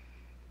different.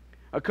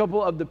 A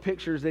couple of the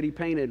pictures that he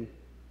painted,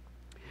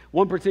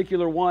 one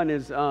particular one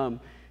is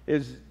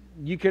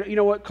you can, you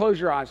know what, close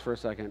your eyes for a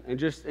second and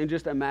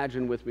just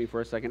imagine with me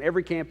for a second.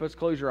 Every campus,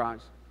 close your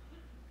eyes.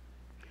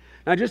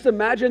 Now just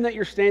imagine that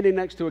you're standing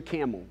next to a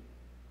camel.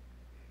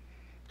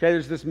 Okay,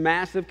 there's this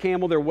massive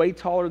camel. They're way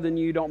taller than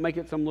you. Don't make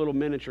it some little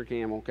miniature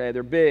camel, okay?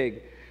 They're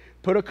big.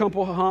 Put a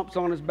couple of humps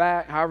on his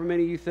back, however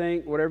many you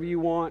think, whatever you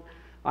want.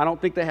 I don't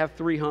think they have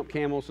 3 hump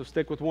camels, so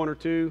stick with 1 or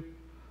 2.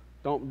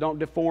 Don't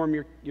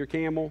deform your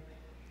camel.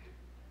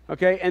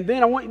 Okay, and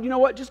then you know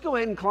what? Just go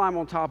ahead and climb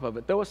on top of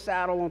it. Throw a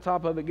saddle on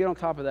top of it. Get on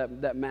top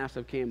of that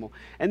massive camel.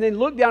 And then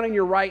look down in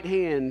your right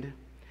hand,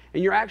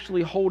 and you're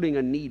actually holding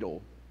a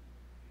needle.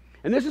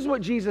 And this is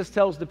what Jesus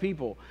tells the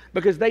people,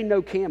 because they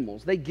know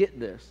camels. They get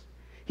this.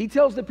 He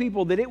tells the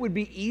people that it would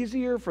be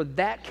easier for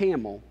that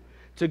camel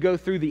to go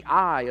through the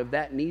eye of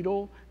that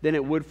needle than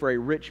it would for a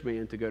rich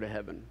man to go to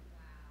heaven.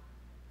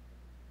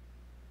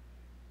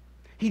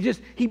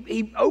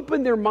 He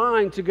opened their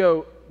mind to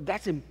go,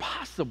 that's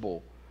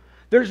impossible.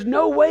 There's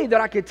no way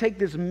that I could take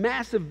this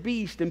massive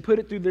beast and put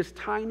it through this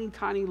tiny,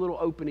 tiny little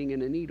opening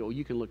in a needle.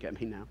 You can look at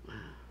me now.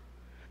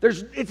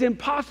 It's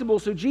impossible.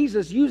 So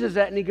Jesus uses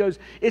that and he goes,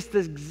 it's the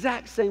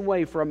exact same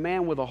way for a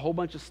man with a whole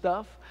bunch of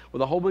stuff,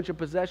 with a whole bunch of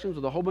possessions,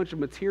 with a whole bunch of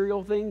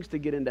material things to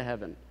get into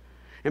heaven.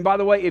 And by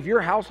the way, if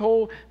your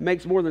household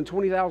makes more than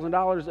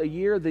 $20,000 a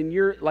year, then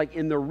you're like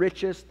in the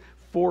richest,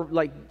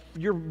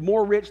 you're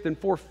more rich than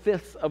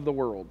 4/5 of the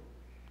world,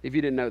 if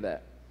you didn't know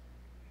that.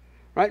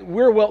 Right?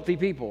 We're wealthy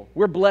people.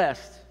 We're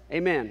blessed.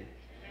 Amen.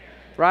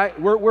 Right?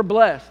 We're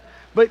blessed.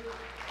 But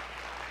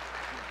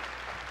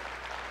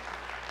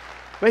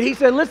he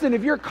said, listen,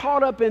 if you're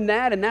caught up in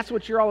that and that's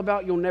what you're all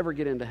about, you'll never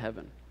get into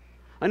heaven.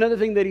 Another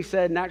thing that he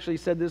said, and actually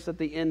said this at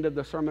the end of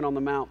the Sermon on the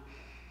Mount,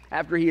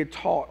 after he had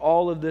taught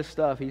all of this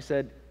stuff, he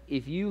said,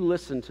 if you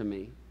listen to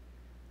me,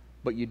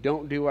 but you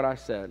don't do what I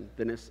said,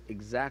 then it's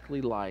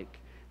exactly like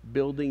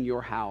building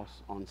your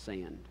house on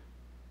sand.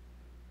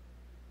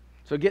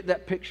 So get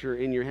that picture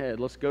in your head.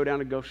 Let's go down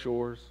to Gulf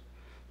Shores.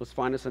 Let's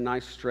find us a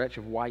nice stretch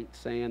of white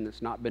sand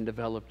that's not been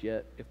developed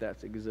yet, if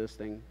that's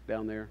existing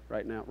down there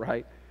right now,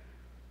 right?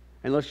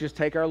 And let's just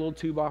take our little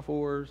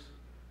 2x4s,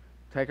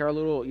 take our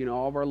little,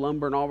 all of our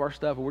lumber and all of our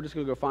stuff, and we're just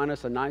going to go find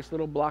us a nice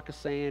little block of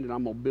sand, and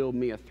I'm going to build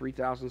me a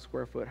 3,000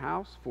 square foot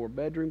house,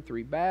 4-bedroom,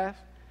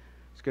 3-bath.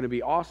 It's going to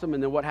be awesome.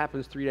 And then what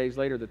happens 3 days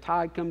later? The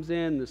tide comes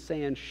in, the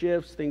sand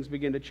shifts, things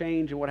begin to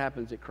change, and what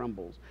happens? It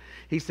crumbles.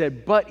 He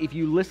said, but if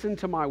you listen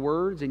to my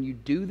words and you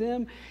do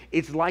them,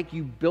 it's like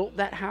you built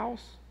that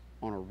house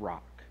on a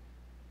rock.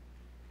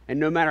 And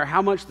no matter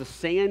how much the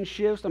sand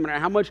shifts, no matter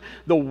how much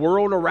the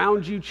world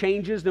around you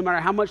changes, no matter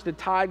how much the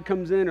tide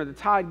comes in or the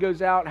tide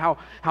goes out,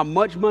 how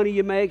much money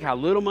you make, how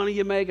little money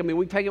you make, I mean,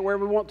 we take it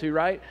wherever we want to,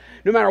 right?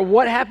 No matter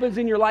what happens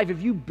in your life,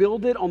 if you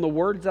build it on the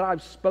words that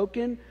I've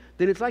spoken,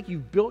 then it's like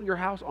you've built your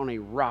house on a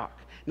rock.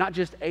 Not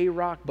just a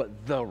rock,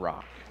 but the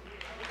rock.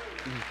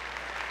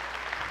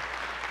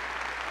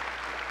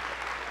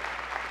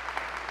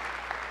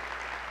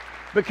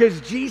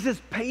 Because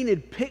Jesus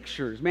painted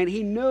pictures. Man,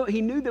 he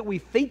knew that we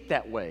think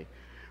that way,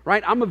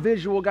 right? I'm a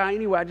visual guy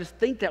anyway. I just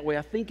think that way.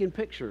 I think in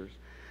pictures.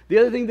 The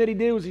other thing that he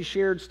did was he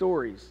shared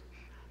stories.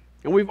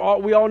 And we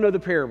all know the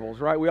parables,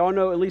 right? We all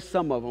know at least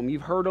some of them.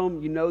 You've heard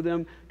them. You know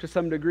them to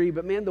some degree.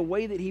 But man, the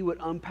way that he would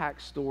unpack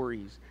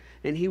stories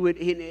and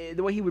the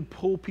way he would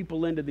pull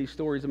people into these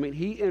stories, I mean,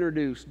 he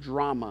introduced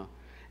drama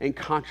and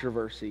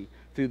controversy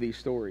through these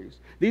stories.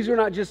 These are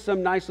not just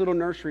some nice little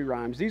nursery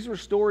rhymes. These were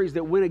stories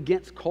that went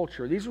against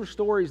culture. These were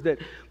stories that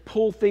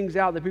pull things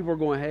out that people are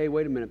going, hey,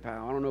 wait a minute,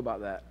 pal, I don't know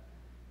about that.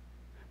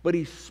 But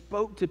he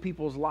spoke to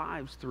people's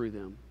lives through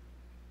them.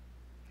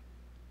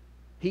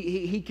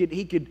 He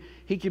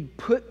could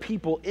put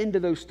people into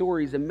those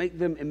stories and make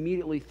them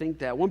immediately think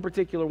that. One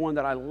particular one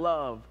that I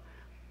love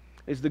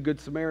is the Good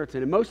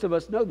Samaritan. And most of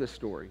us know this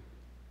story.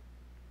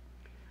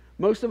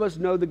 Most of us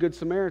know the Good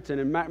Samaritan.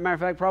 And matter of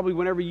fact, probably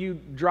whenever you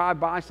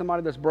drive by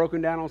somebody that's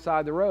broken down on the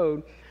side of the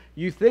road,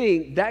 you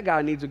think that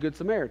guy needs a Good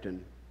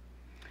Samaritan.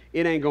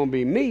 It ain't going to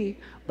be me,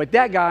 but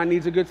that guy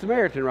needs a Good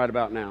Samaritan right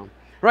about now.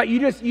 Right?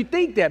 You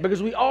think that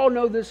because we all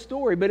know this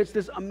story, but it's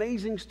this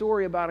amazing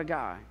story about a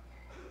guy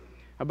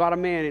about a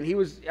man, and he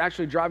was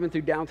actually driving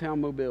through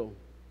downtown Mobile.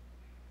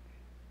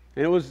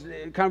 And it was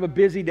kind of a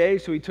busy day,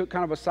 so he took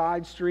kind of a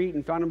side street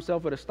and found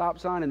himself at a stop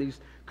sign, and these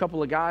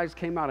couple of guys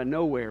came out of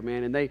nowhere,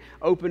 man, and they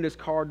opened his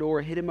car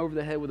door, hit him over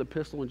the head with a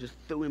pistol, and just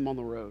threw him on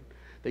the road.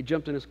 They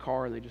jumped in his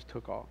car, and they just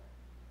took off.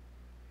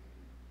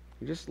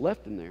 He just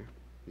left him there.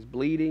 He's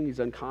bleeding, he's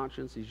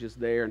unconscious, he's just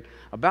there. And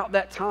about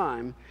that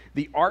time,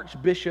 the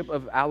Archbishop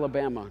of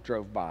Alabama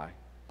drove by.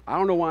 I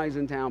don't know why he's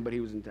in town, but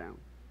he was in town.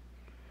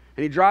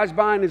 And he drives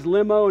by in his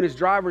limo, and his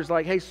driver's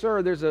like, "Hey,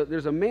 sir, there's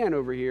a man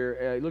over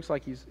here. He looks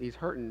like he's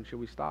hurting. Should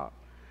we stop?"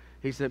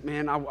 He said,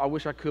 "Man, I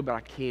wish I could, but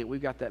I can't.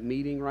 We've got that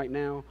meeting right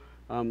now.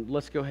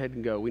 Let's go ahead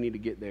and go. We need to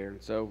get there."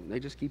 So they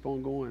just keep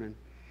on going.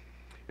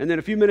 And then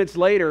a few minutes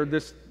later,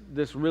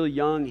 this really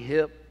young,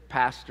 hip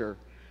pastor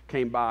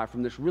came by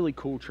from this really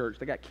cool church.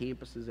 They got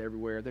campuses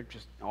everywhere. They're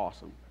just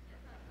awesome.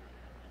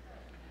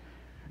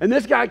 And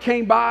this guy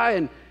came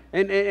by,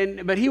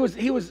 but he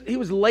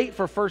was late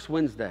for First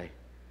Wednesday.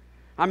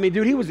 I mean,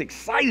 dude, he was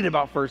excited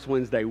about First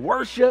Wednesday.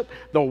 Worship,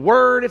 the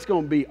Word, it's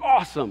going to be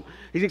awesome.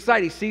 He's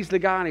excited. He sees the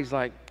guy, and he's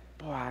like,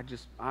 "Boy, I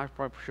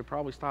should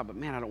probably stop, but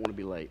man, I don't want to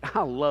be late.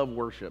 I love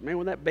worship. Man,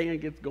 when that band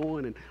gets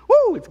going, and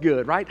whoo, it's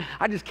good, right?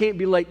 I just can't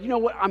be late." You know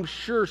what? I'm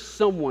sure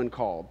someone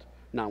called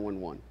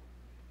 911.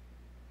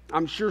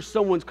 I'm sure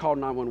someone's called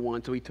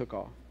 911, so he took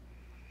off.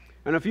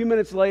 And a few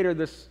minutes later,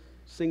 this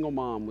single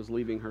mom was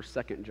leaving her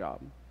second job.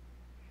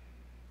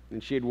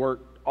 And she had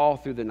worked all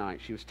through the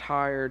night. She was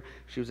tired.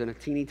 She was in a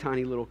teeny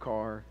tiny little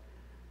car.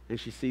 And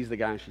she sees the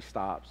guy and she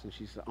stops. And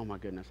she says, "Oh my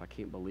goodness, I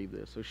can't believe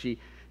this." So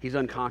he's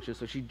unconscious.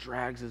 So she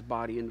drags his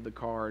body into the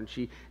car. And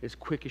she, as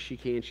quick as she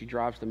can, she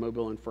drives to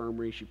Mobile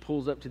Infirmary. She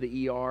pulls up to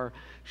the ER.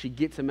 She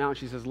gets him out. And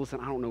she says,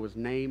 "Listen, I don't know his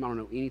name. I don't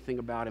know anything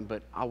about him,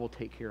 but I will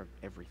take care of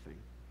everything.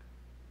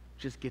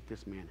 Just get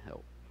this man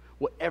help.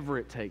 Whatever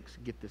it takes,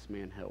 get this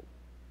man help."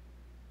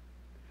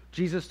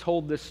 Jesus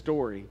told this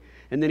story,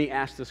 and then he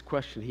asked this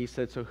question. He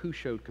said, "So who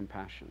showed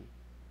compassion?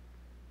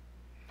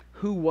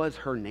 Who was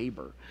her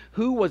neighbor?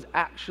 Who was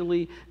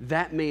actually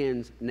that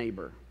man's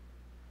neighbor?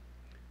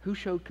 Who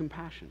showed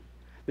compassion?"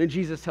 Then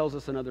Jesus tells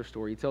us another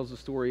story. He tells the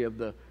story of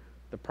the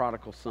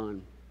prodigal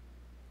son,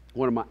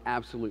 one of my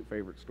absolute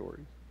favorite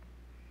stories.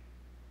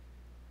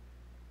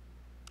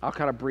 I'll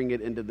kind of bring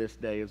it into this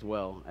day as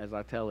well as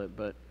I tell it,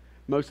 but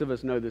most of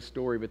us know this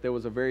story, but there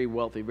was a very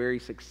wealthy, very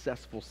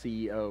successful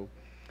CEO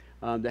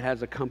that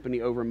has a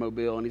company over in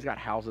Mobile, and he's got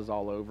houses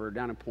all over,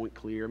 down in Point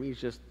Clear. I mean,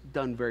 he's just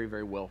done very,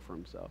 very well for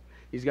himself.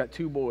 He's got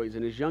 2 boys,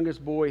 and his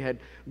youngest boy had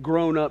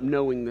grown up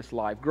knowing this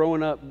life,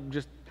 growing up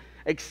just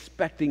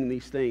expecting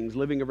these things,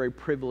 living a very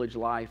privileged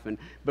life, and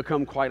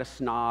become quite a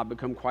snob,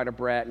 become quite a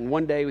brat. And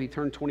one day he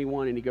turned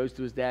 21, and he goes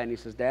to his dad, and he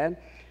says, "Dad,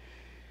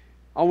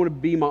 I want to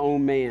be my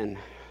own man.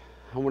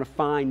 I want to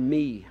find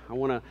me. I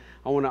want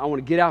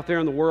to get out there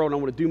in the world, and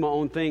I want to do my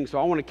own thing. So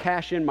I want to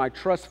cash in my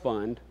trust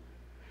fund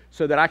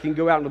so that I can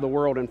go out into the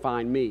world and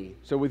find me.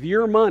 So with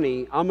your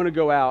money, I'm going to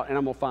go out and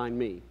I'm going to find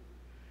me."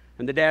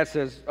 And the dad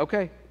says,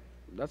 "Okay,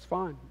 that's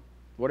fine.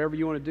 Whatever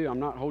you want to do.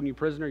 I'm not holding you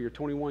prisoner. You're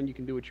 21. You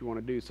can do what you want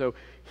to do." So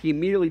he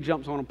immediately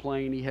jumps on a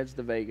plane. He heads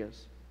to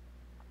Vegas.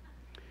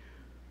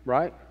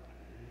 Right?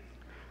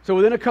 So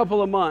within a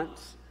couple of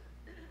months,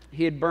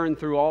 he had burned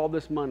through all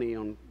this money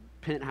on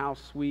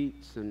penthouse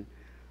suites and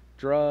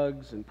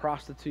drugs and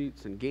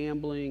prostitutes and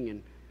gambling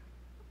and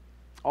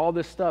all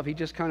this stuff. He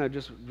just kind of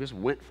just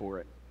went for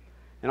it.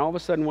 And all of a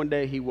sudden one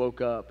day he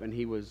woke up and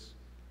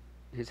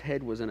his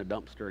head was in a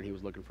dumpster and he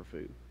was looking for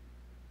food.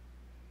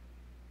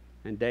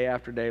 And day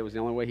after day, it was the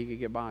only way he could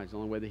get by. It was the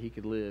only way that he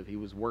could live. He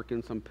was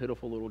working some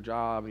pitiful little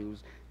job. He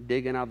was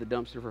digging out the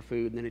dumpster for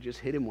food. And then it just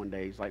hit him one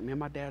day. He's like, "Man,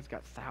 my dad's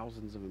got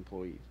thousands of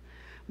employees.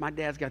 My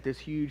dad's got this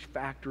huge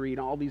factory and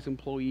all these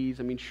employees.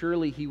 I mean,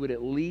 surely he would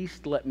at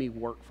least let me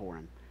work for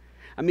him.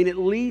 I mean, at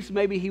least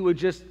maybe he would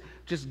just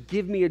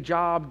give me a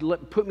job,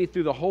 put me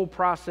through the whole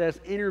process,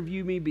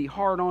 interview me, be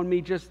hard on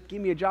me, just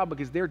give me a job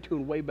because they're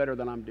doing way better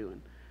than I'm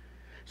doing."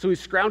 So he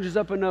scrounges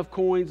up enough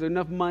coins,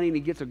 enough money, and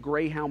he gets a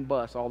Greyhound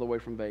bus all the way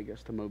from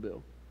Vegas to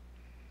Mobile.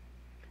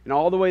 And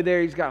all the way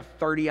there, he's got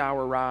a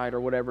 30-hour ride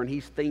or whatever, and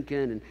he's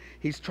thinking, and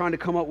he's trying to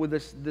come up with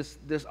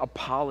this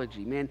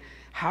apology. Man,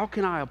 how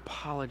can I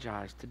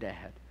apologize to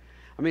Dad?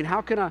 I mean,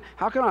 how can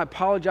I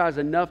apologize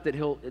enough that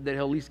he'll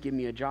at least give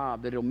me a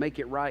job, that he'll make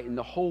it right? And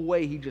the whole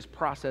way he just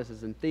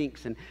processes and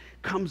thinks and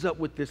comes up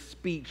with this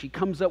speech. He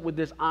comes up with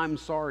this "I'm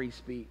sorry"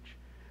 speech.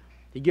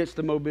 He gets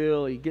to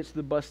Mobile, he gets to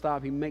the bus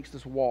stop, he makes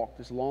this walk,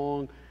 this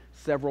long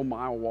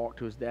several-mile walk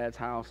to his dad's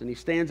house, and he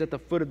stands at the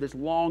foot of this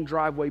long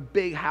driveway,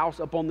 big house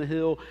up on the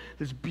hill,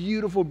 this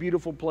beautiful,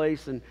 beautiful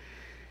place, and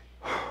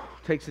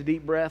takes a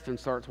deep breath and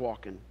starts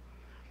walking.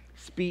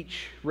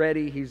 Speech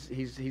ready, he's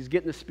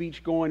getting the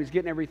speech going, he's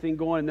getting everything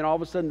going, and then all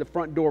of a sudden the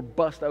front door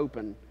busts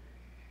open,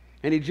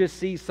 and he just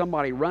sees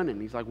somebody running.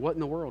 He's like, "What in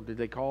the world? Did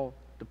they call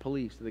the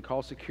police? Did they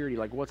call security?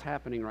 Like, what's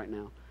happening right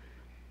now?"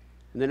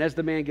 And then as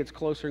the man gets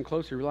closer and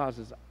closer, he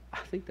realizes, "I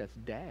think that's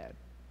Dad.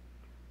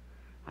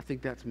 I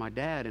think that's my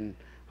dad." And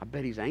I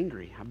bet he's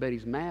angry. I bet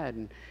he's mad.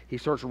 And he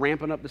starts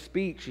ramping up the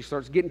speech. He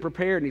starts getting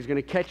prepared, and he's going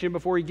to catch him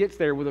before he gets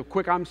there with a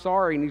quick, I'm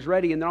sorry, and he's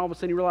ready. And then all of a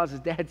sudden he realizes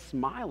Dad's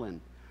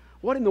smiling.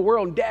 What in the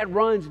world? And Dad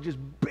runs and just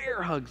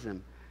bear hugs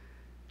him.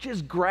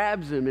 Just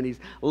grabs him, and he's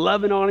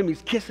loving on him.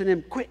 He's kissing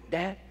him. Quit,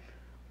 Dad.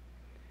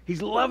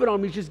 He's loving on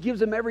him. He just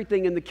gives him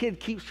everything. And the kid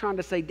keeps trying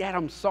to say, Dad,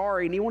 I'm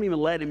sorry. And he won't even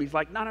let him. He's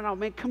like, no,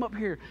 man, come up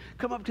here.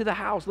 Come up to the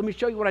house. Let me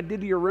show you what I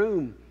did to your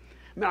room.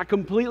 Man, I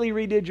completely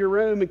redid your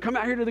room. And come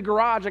out here to the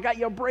garage. I got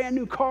you a brand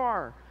new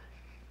car.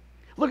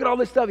 Look at all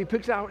this stuff. He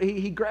picks out,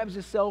 he grabs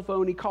his cell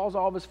phone. He calls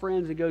all of his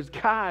friends and goes,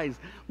 guys,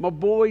 my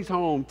boy's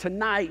home.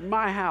 Tonight,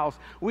 my house,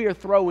 we are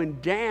throwing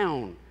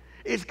down.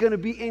 It's going to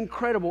be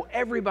incredible.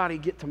 Everybody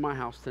get to my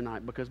house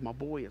tonight because my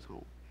boy is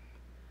home.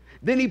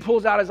 Then he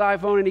pulls out his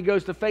iPhone and he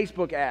goes to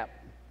Facebook app.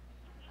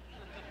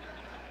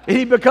 And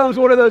he becomes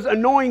one of those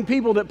annoying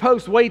people that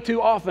post way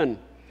too often.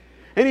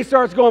 And he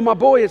starts going, my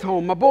boy is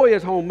home, my boy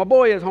is home, my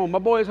boy is home, my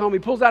boy is home. He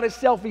pulls out his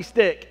selfie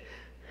stick.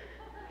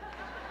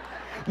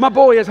 My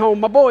boy is home,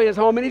 my boy is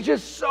home. And he's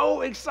just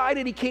so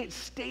excited he can't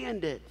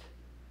stand it.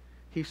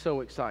 He's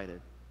so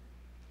excited.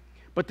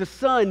 But the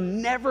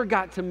son never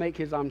got to make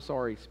his I'm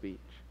sorry speech.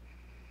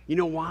 You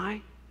know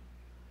why?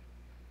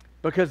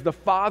 Because the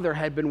father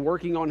had been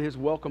working on his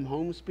welcome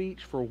home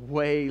speech for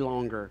way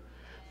longer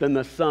than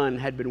the son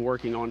had been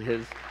working on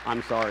his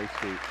I'm sorry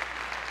speech.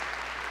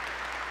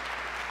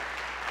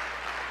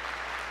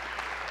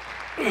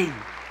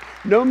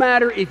 No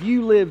matter if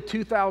you lived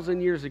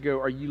 2,000 years ago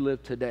or you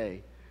live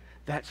today,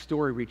 that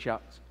story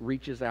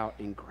reaches out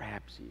and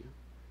grabs you.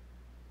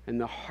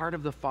 And the heart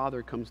of the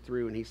Father comes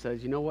through and he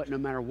says, you know what, no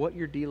matter what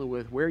you're dealing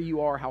with, where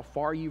you are, how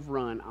far you've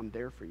run, I'm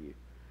there for you.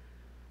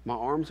 My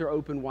arms are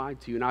open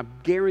wide to you. And I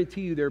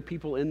guarantee you there are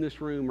people in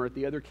this room or at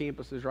the other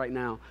campuses right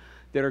now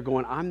that are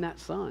going, I'm that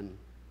son.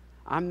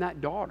 I'm that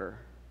daughter.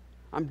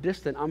 I'm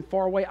distant. I'm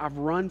far away. I've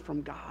run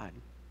from God.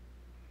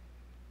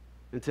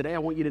 And today I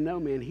want you to know,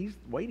 man, he's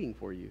waiting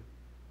for you.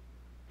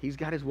 He's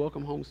got his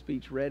welcome home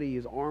speech ready.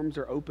 His arms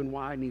are open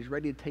wide and he's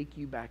ready to take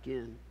you back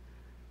in.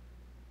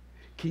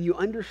 Can you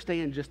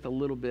understand just a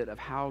little bit of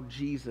how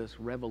Jesus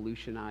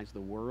revolutionized the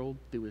world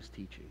through his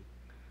teaching?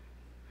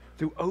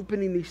 Through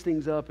opening these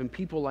things up and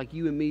people like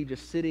you and me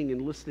just sitting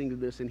and listening to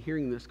this and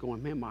hearing this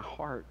going, man, my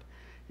heart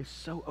is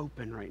so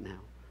open right now.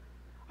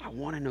 I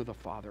want to know the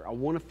Father. I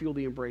want to feel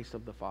the embrace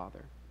of the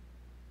Father.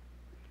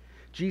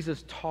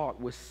 Jesus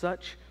taught with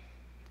such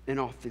an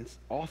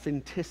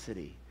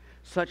authenticity,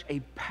 such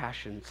a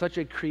passion, such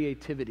a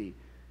creativity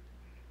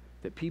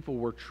that people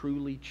were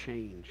truly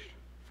changed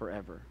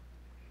forever.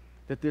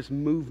 That this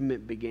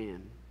movement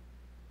began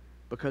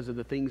because of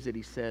the things that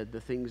he said,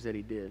 the things that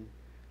he did.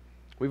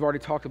 We've already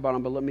talked about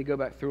him, but let me go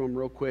back through them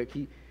real quick.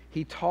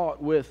 He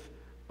taught with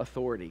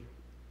authority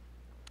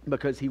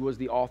because he was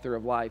the author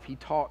of life. He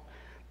taught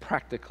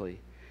practically.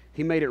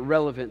 He made it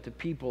relevant to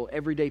people.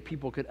 Everyday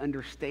people could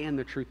understand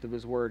the truth of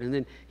his word. And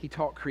then he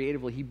taught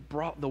creatively. He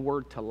brought the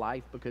word to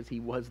life because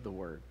he was the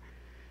word.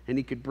 And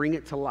he could bring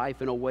it to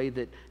life in a way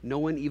that no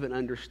one even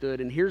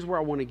understood. And here's where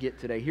I want to get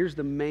today. Here's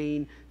the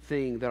main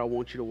thing that I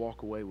want you to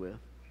walk away with.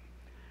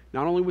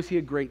 Not only was he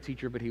a great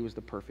teacher, but he was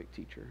the perfect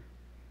teacher.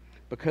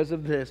 Because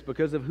of this,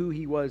 because of who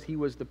he was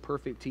the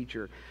perfect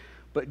teacher.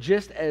 But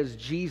just as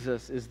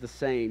Jesus is the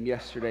same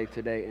yesterday,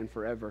 today, and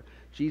forever,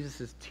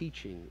 Jesus'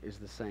 teaching is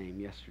the same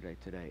yesterday,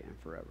 today, and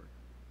forever.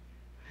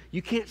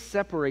 You can't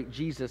separate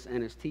Jesus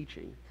and his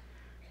teaching.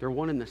 They're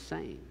one and the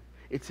same.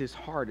 It's his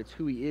heart. It's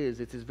who he is.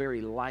 It's his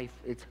very life.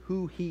 It's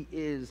who he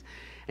is.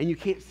 And you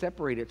can't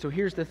separate it. So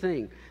here's the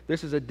thing.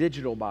 This is a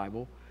digital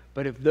Bible.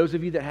 But if those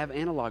of you that have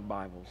analog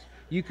Bibles,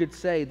 you could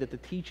say that the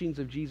teachings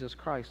of Jesus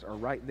Christ are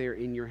right there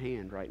in your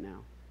hand right now.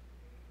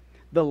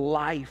 The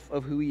life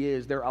of who he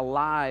is, they're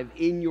alive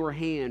in your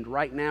hand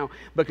right now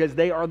because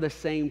they are the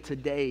same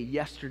today,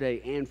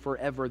 yesterday, and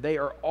forever. They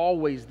are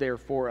always there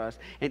for us.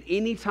 And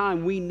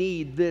anytime we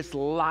need this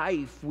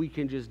life, we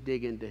can just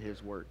dig into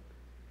his word.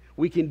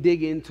 We can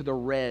dig into the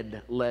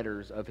red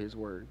letters of his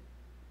word.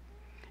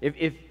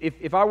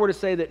 If I were to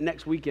say that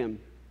next weekend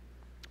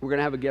we're going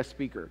to have a guest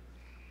speaker,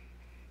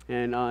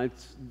 and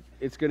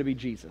it's going to be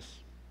Jesus.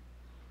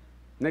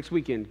 Next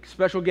weekend,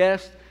 special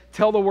guest,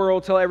 tell the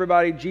world, tell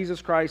everybody,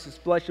 Jesus Christ is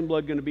flesh and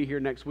blood going to be here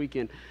next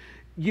weekend.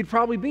 You'd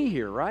probably be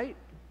here, right?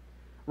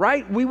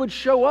 Right? We would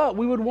show up.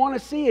 We would want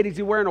to see it. Is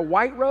he wearing a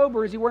white robe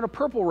or is he wearing a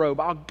purple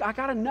robe? I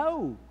got to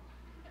know.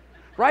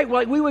 Right?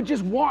 Like we would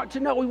just want to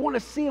know. We want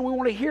to see him. We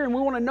want to hear him.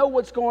 We want to know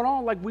what's going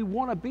on. Like we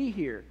want to be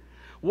here.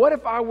 What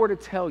if I were to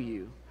tell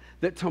you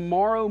that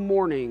tomorrow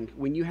morning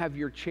when you have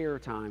your chair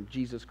time,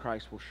 Jesus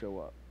Christ will show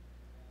up?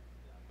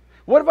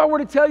 What if I were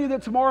to tell you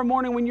that tomorrow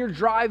morning when you're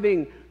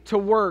driving to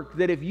work,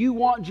 that if you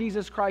want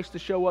Jesus Christ to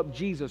show up,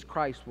 Jesus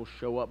Christ will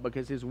show up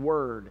because his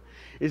word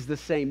is the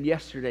same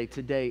yesterday,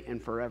 today,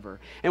 and forever.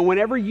 And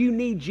whenever you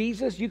need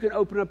Jesus, you can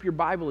open up your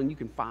Bible and you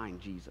can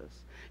find Jesus.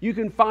 You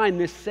can find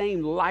this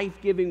same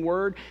life-giving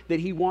word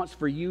that he wants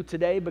for you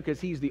today because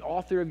he's the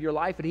author of your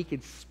life and he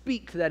can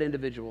speak to that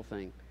individual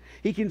thing.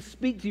 He can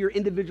speak to your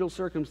individual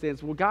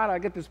circumstance. Well, God, I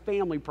got this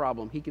family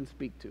problem. He can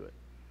speak to it.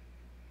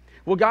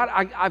 Well, God,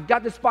 I've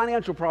got this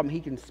financial problem.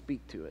 He can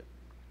speak to it.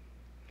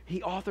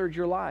 He authored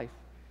your life.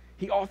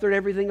 He authored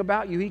everything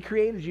about you. He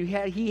created you.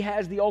 He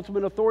has the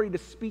ultimate authority to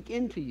speak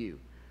into you.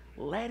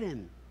 Let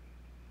him.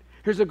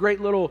 Here's a great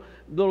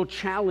little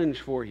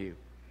challenge for you.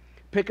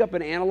 Pick up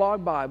an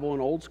analog Bible, an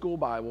old school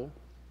Bible,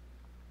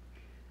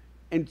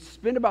 and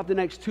spend about the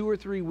next 2 or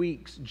 3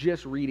 weeks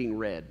just reading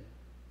red.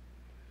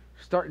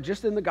 Start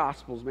just in the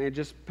Gospels, man,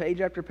 just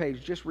page after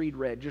page, just read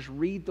red. Just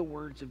read the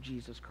words of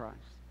Jesus Christ,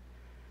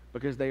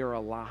 because they are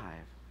alive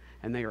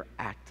and they are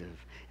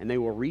active, and they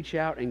will reach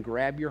out and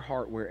grab your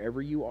heart wherever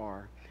you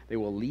are. They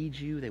will lead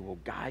you, they will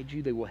guide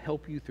you, they will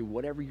help you through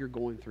whatever you're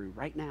going through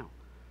right now,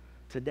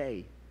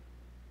 today,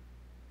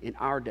 in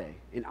our day,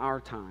 in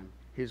our time.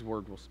 His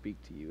word will speak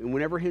to you. And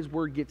whenever his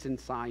word gets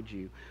inside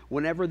you,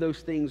 whenever those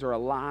things are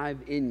alive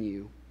in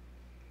you,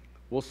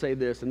 we'll say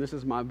this, and this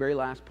is my very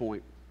last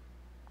point.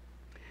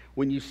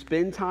 When you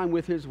spend time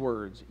with his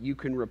words, you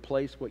can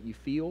replace what you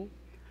feel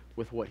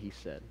with what he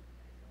said.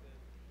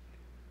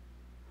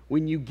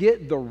 When you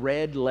get the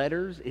red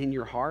letters in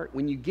your heart,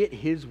 when you get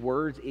his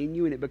words in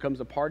you and it becomes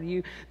a part of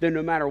you, then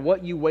no matter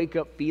what you wake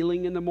up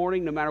feeling in the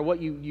morning, no matter what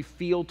you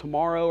feel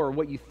tomorrow or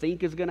what you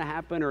think is going to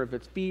happen, or if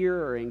it's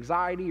fear or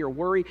anxiety or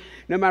worry,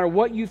 no matter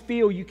what you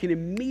feel, you can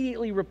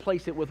immediately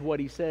replace it with what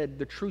he said,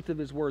 the truth of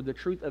his word, the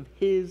truth of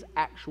his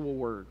actual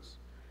words.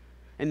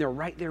 And they're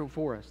right there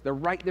for us. They're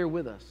right there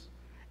with us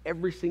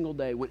every single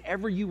day.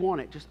 Whenever you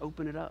want it, just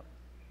open it up.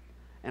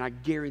 And I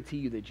guarantee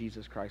you that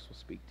Jesus Christ will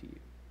speak to you,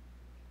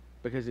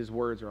 because his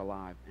words are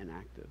alive and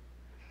active.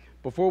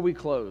 Before we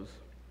close,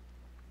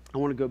 I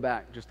want to go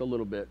back just a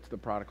little bit to the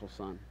prodigal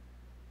son.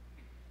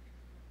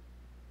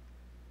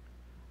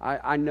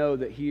 I know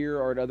that here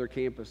or at other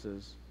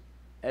campuses,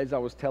 as I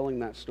was telling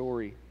that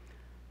story,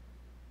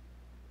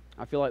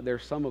 I feel like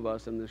there's some of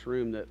us in this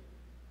room that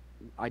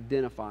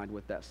identified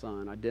with that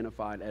son,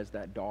 identified as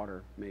that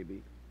daughter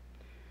maybe.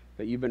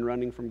 That you've been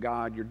running from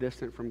God, you're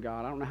distant from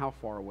God. I don't know how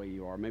far away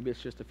you are. Maybe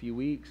it's just a few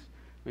weeks,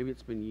 maybe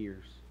it's been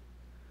years.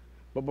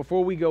 But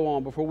before we go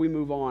on, before we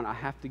move on, I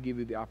have to give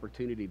you the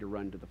opportunity to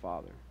run to the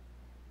Father.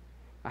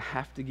 I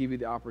have to give you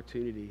the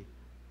opportunity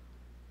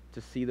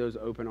to see those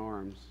open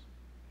arms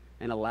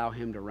and allow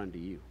him to run to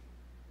you.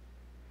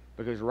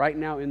 Because right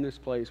now in this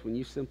place, when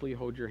you simply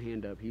hold your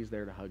hand up, he's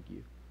there to hug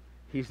you.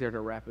 He's there to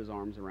wrap his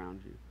arms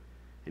around you.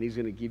 And he's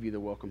going to give you the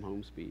welcome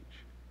home speech.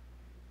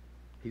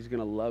 He's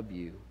going to love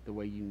you the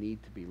way you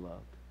need to be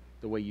loved,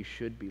 the way you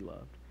should be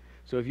loved.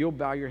 So if you'll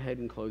bow your head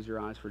and close your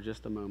eyes for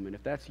just a moment,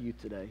 if that's you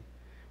today,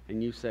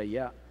 and you say,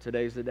 yeah,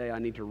 today's the day I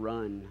need to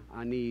run.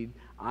 I need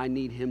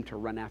him to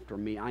run after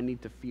me. I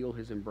need to feel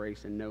his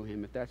embrace and know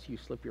him. If that's you,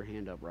 slip your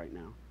hand up right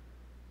now.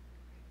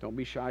 Don't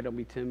be shy. Don't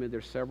be timid.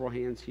 There's several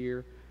hands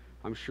here.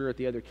 I'm sure at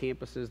the other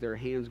campuses there are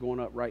hands going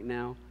up right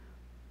now.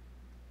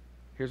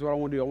 Here's what I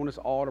want to do. I want us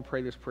all to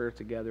pray this prayer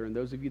together. And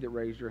those of you that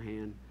raised your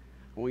hand,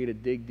 I want you to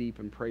dig deep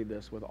and pray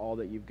this with all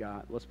that you've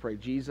got. Let's pray.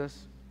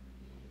 Jesus,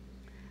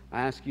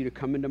 I ask you to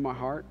come into my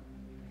heart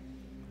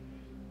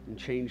and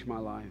change my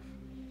life.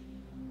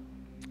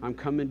 I'm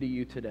coming to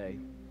you today.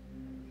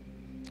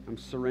 I'm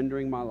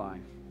surrendering my life.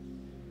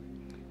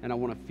 And I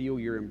want to feel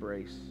your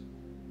embrace.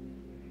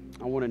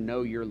 I want to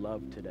know your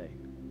love today.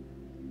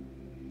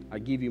 I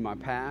give you my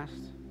past.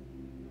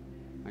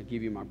 I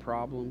give you my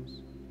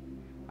problems.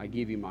 I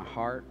give you my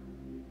heart.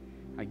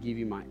 I give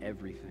you my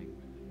everything.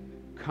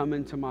 Come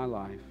into my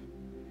life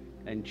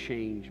and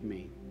change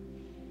me.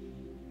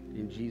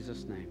 In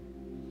Jesus' name,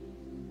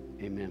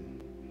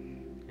 amen.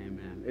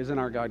 Amen. Isn't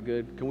our God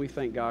good? Can we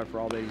thank God for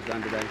all that he's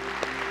done today?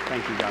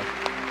 Thank you,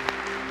 God.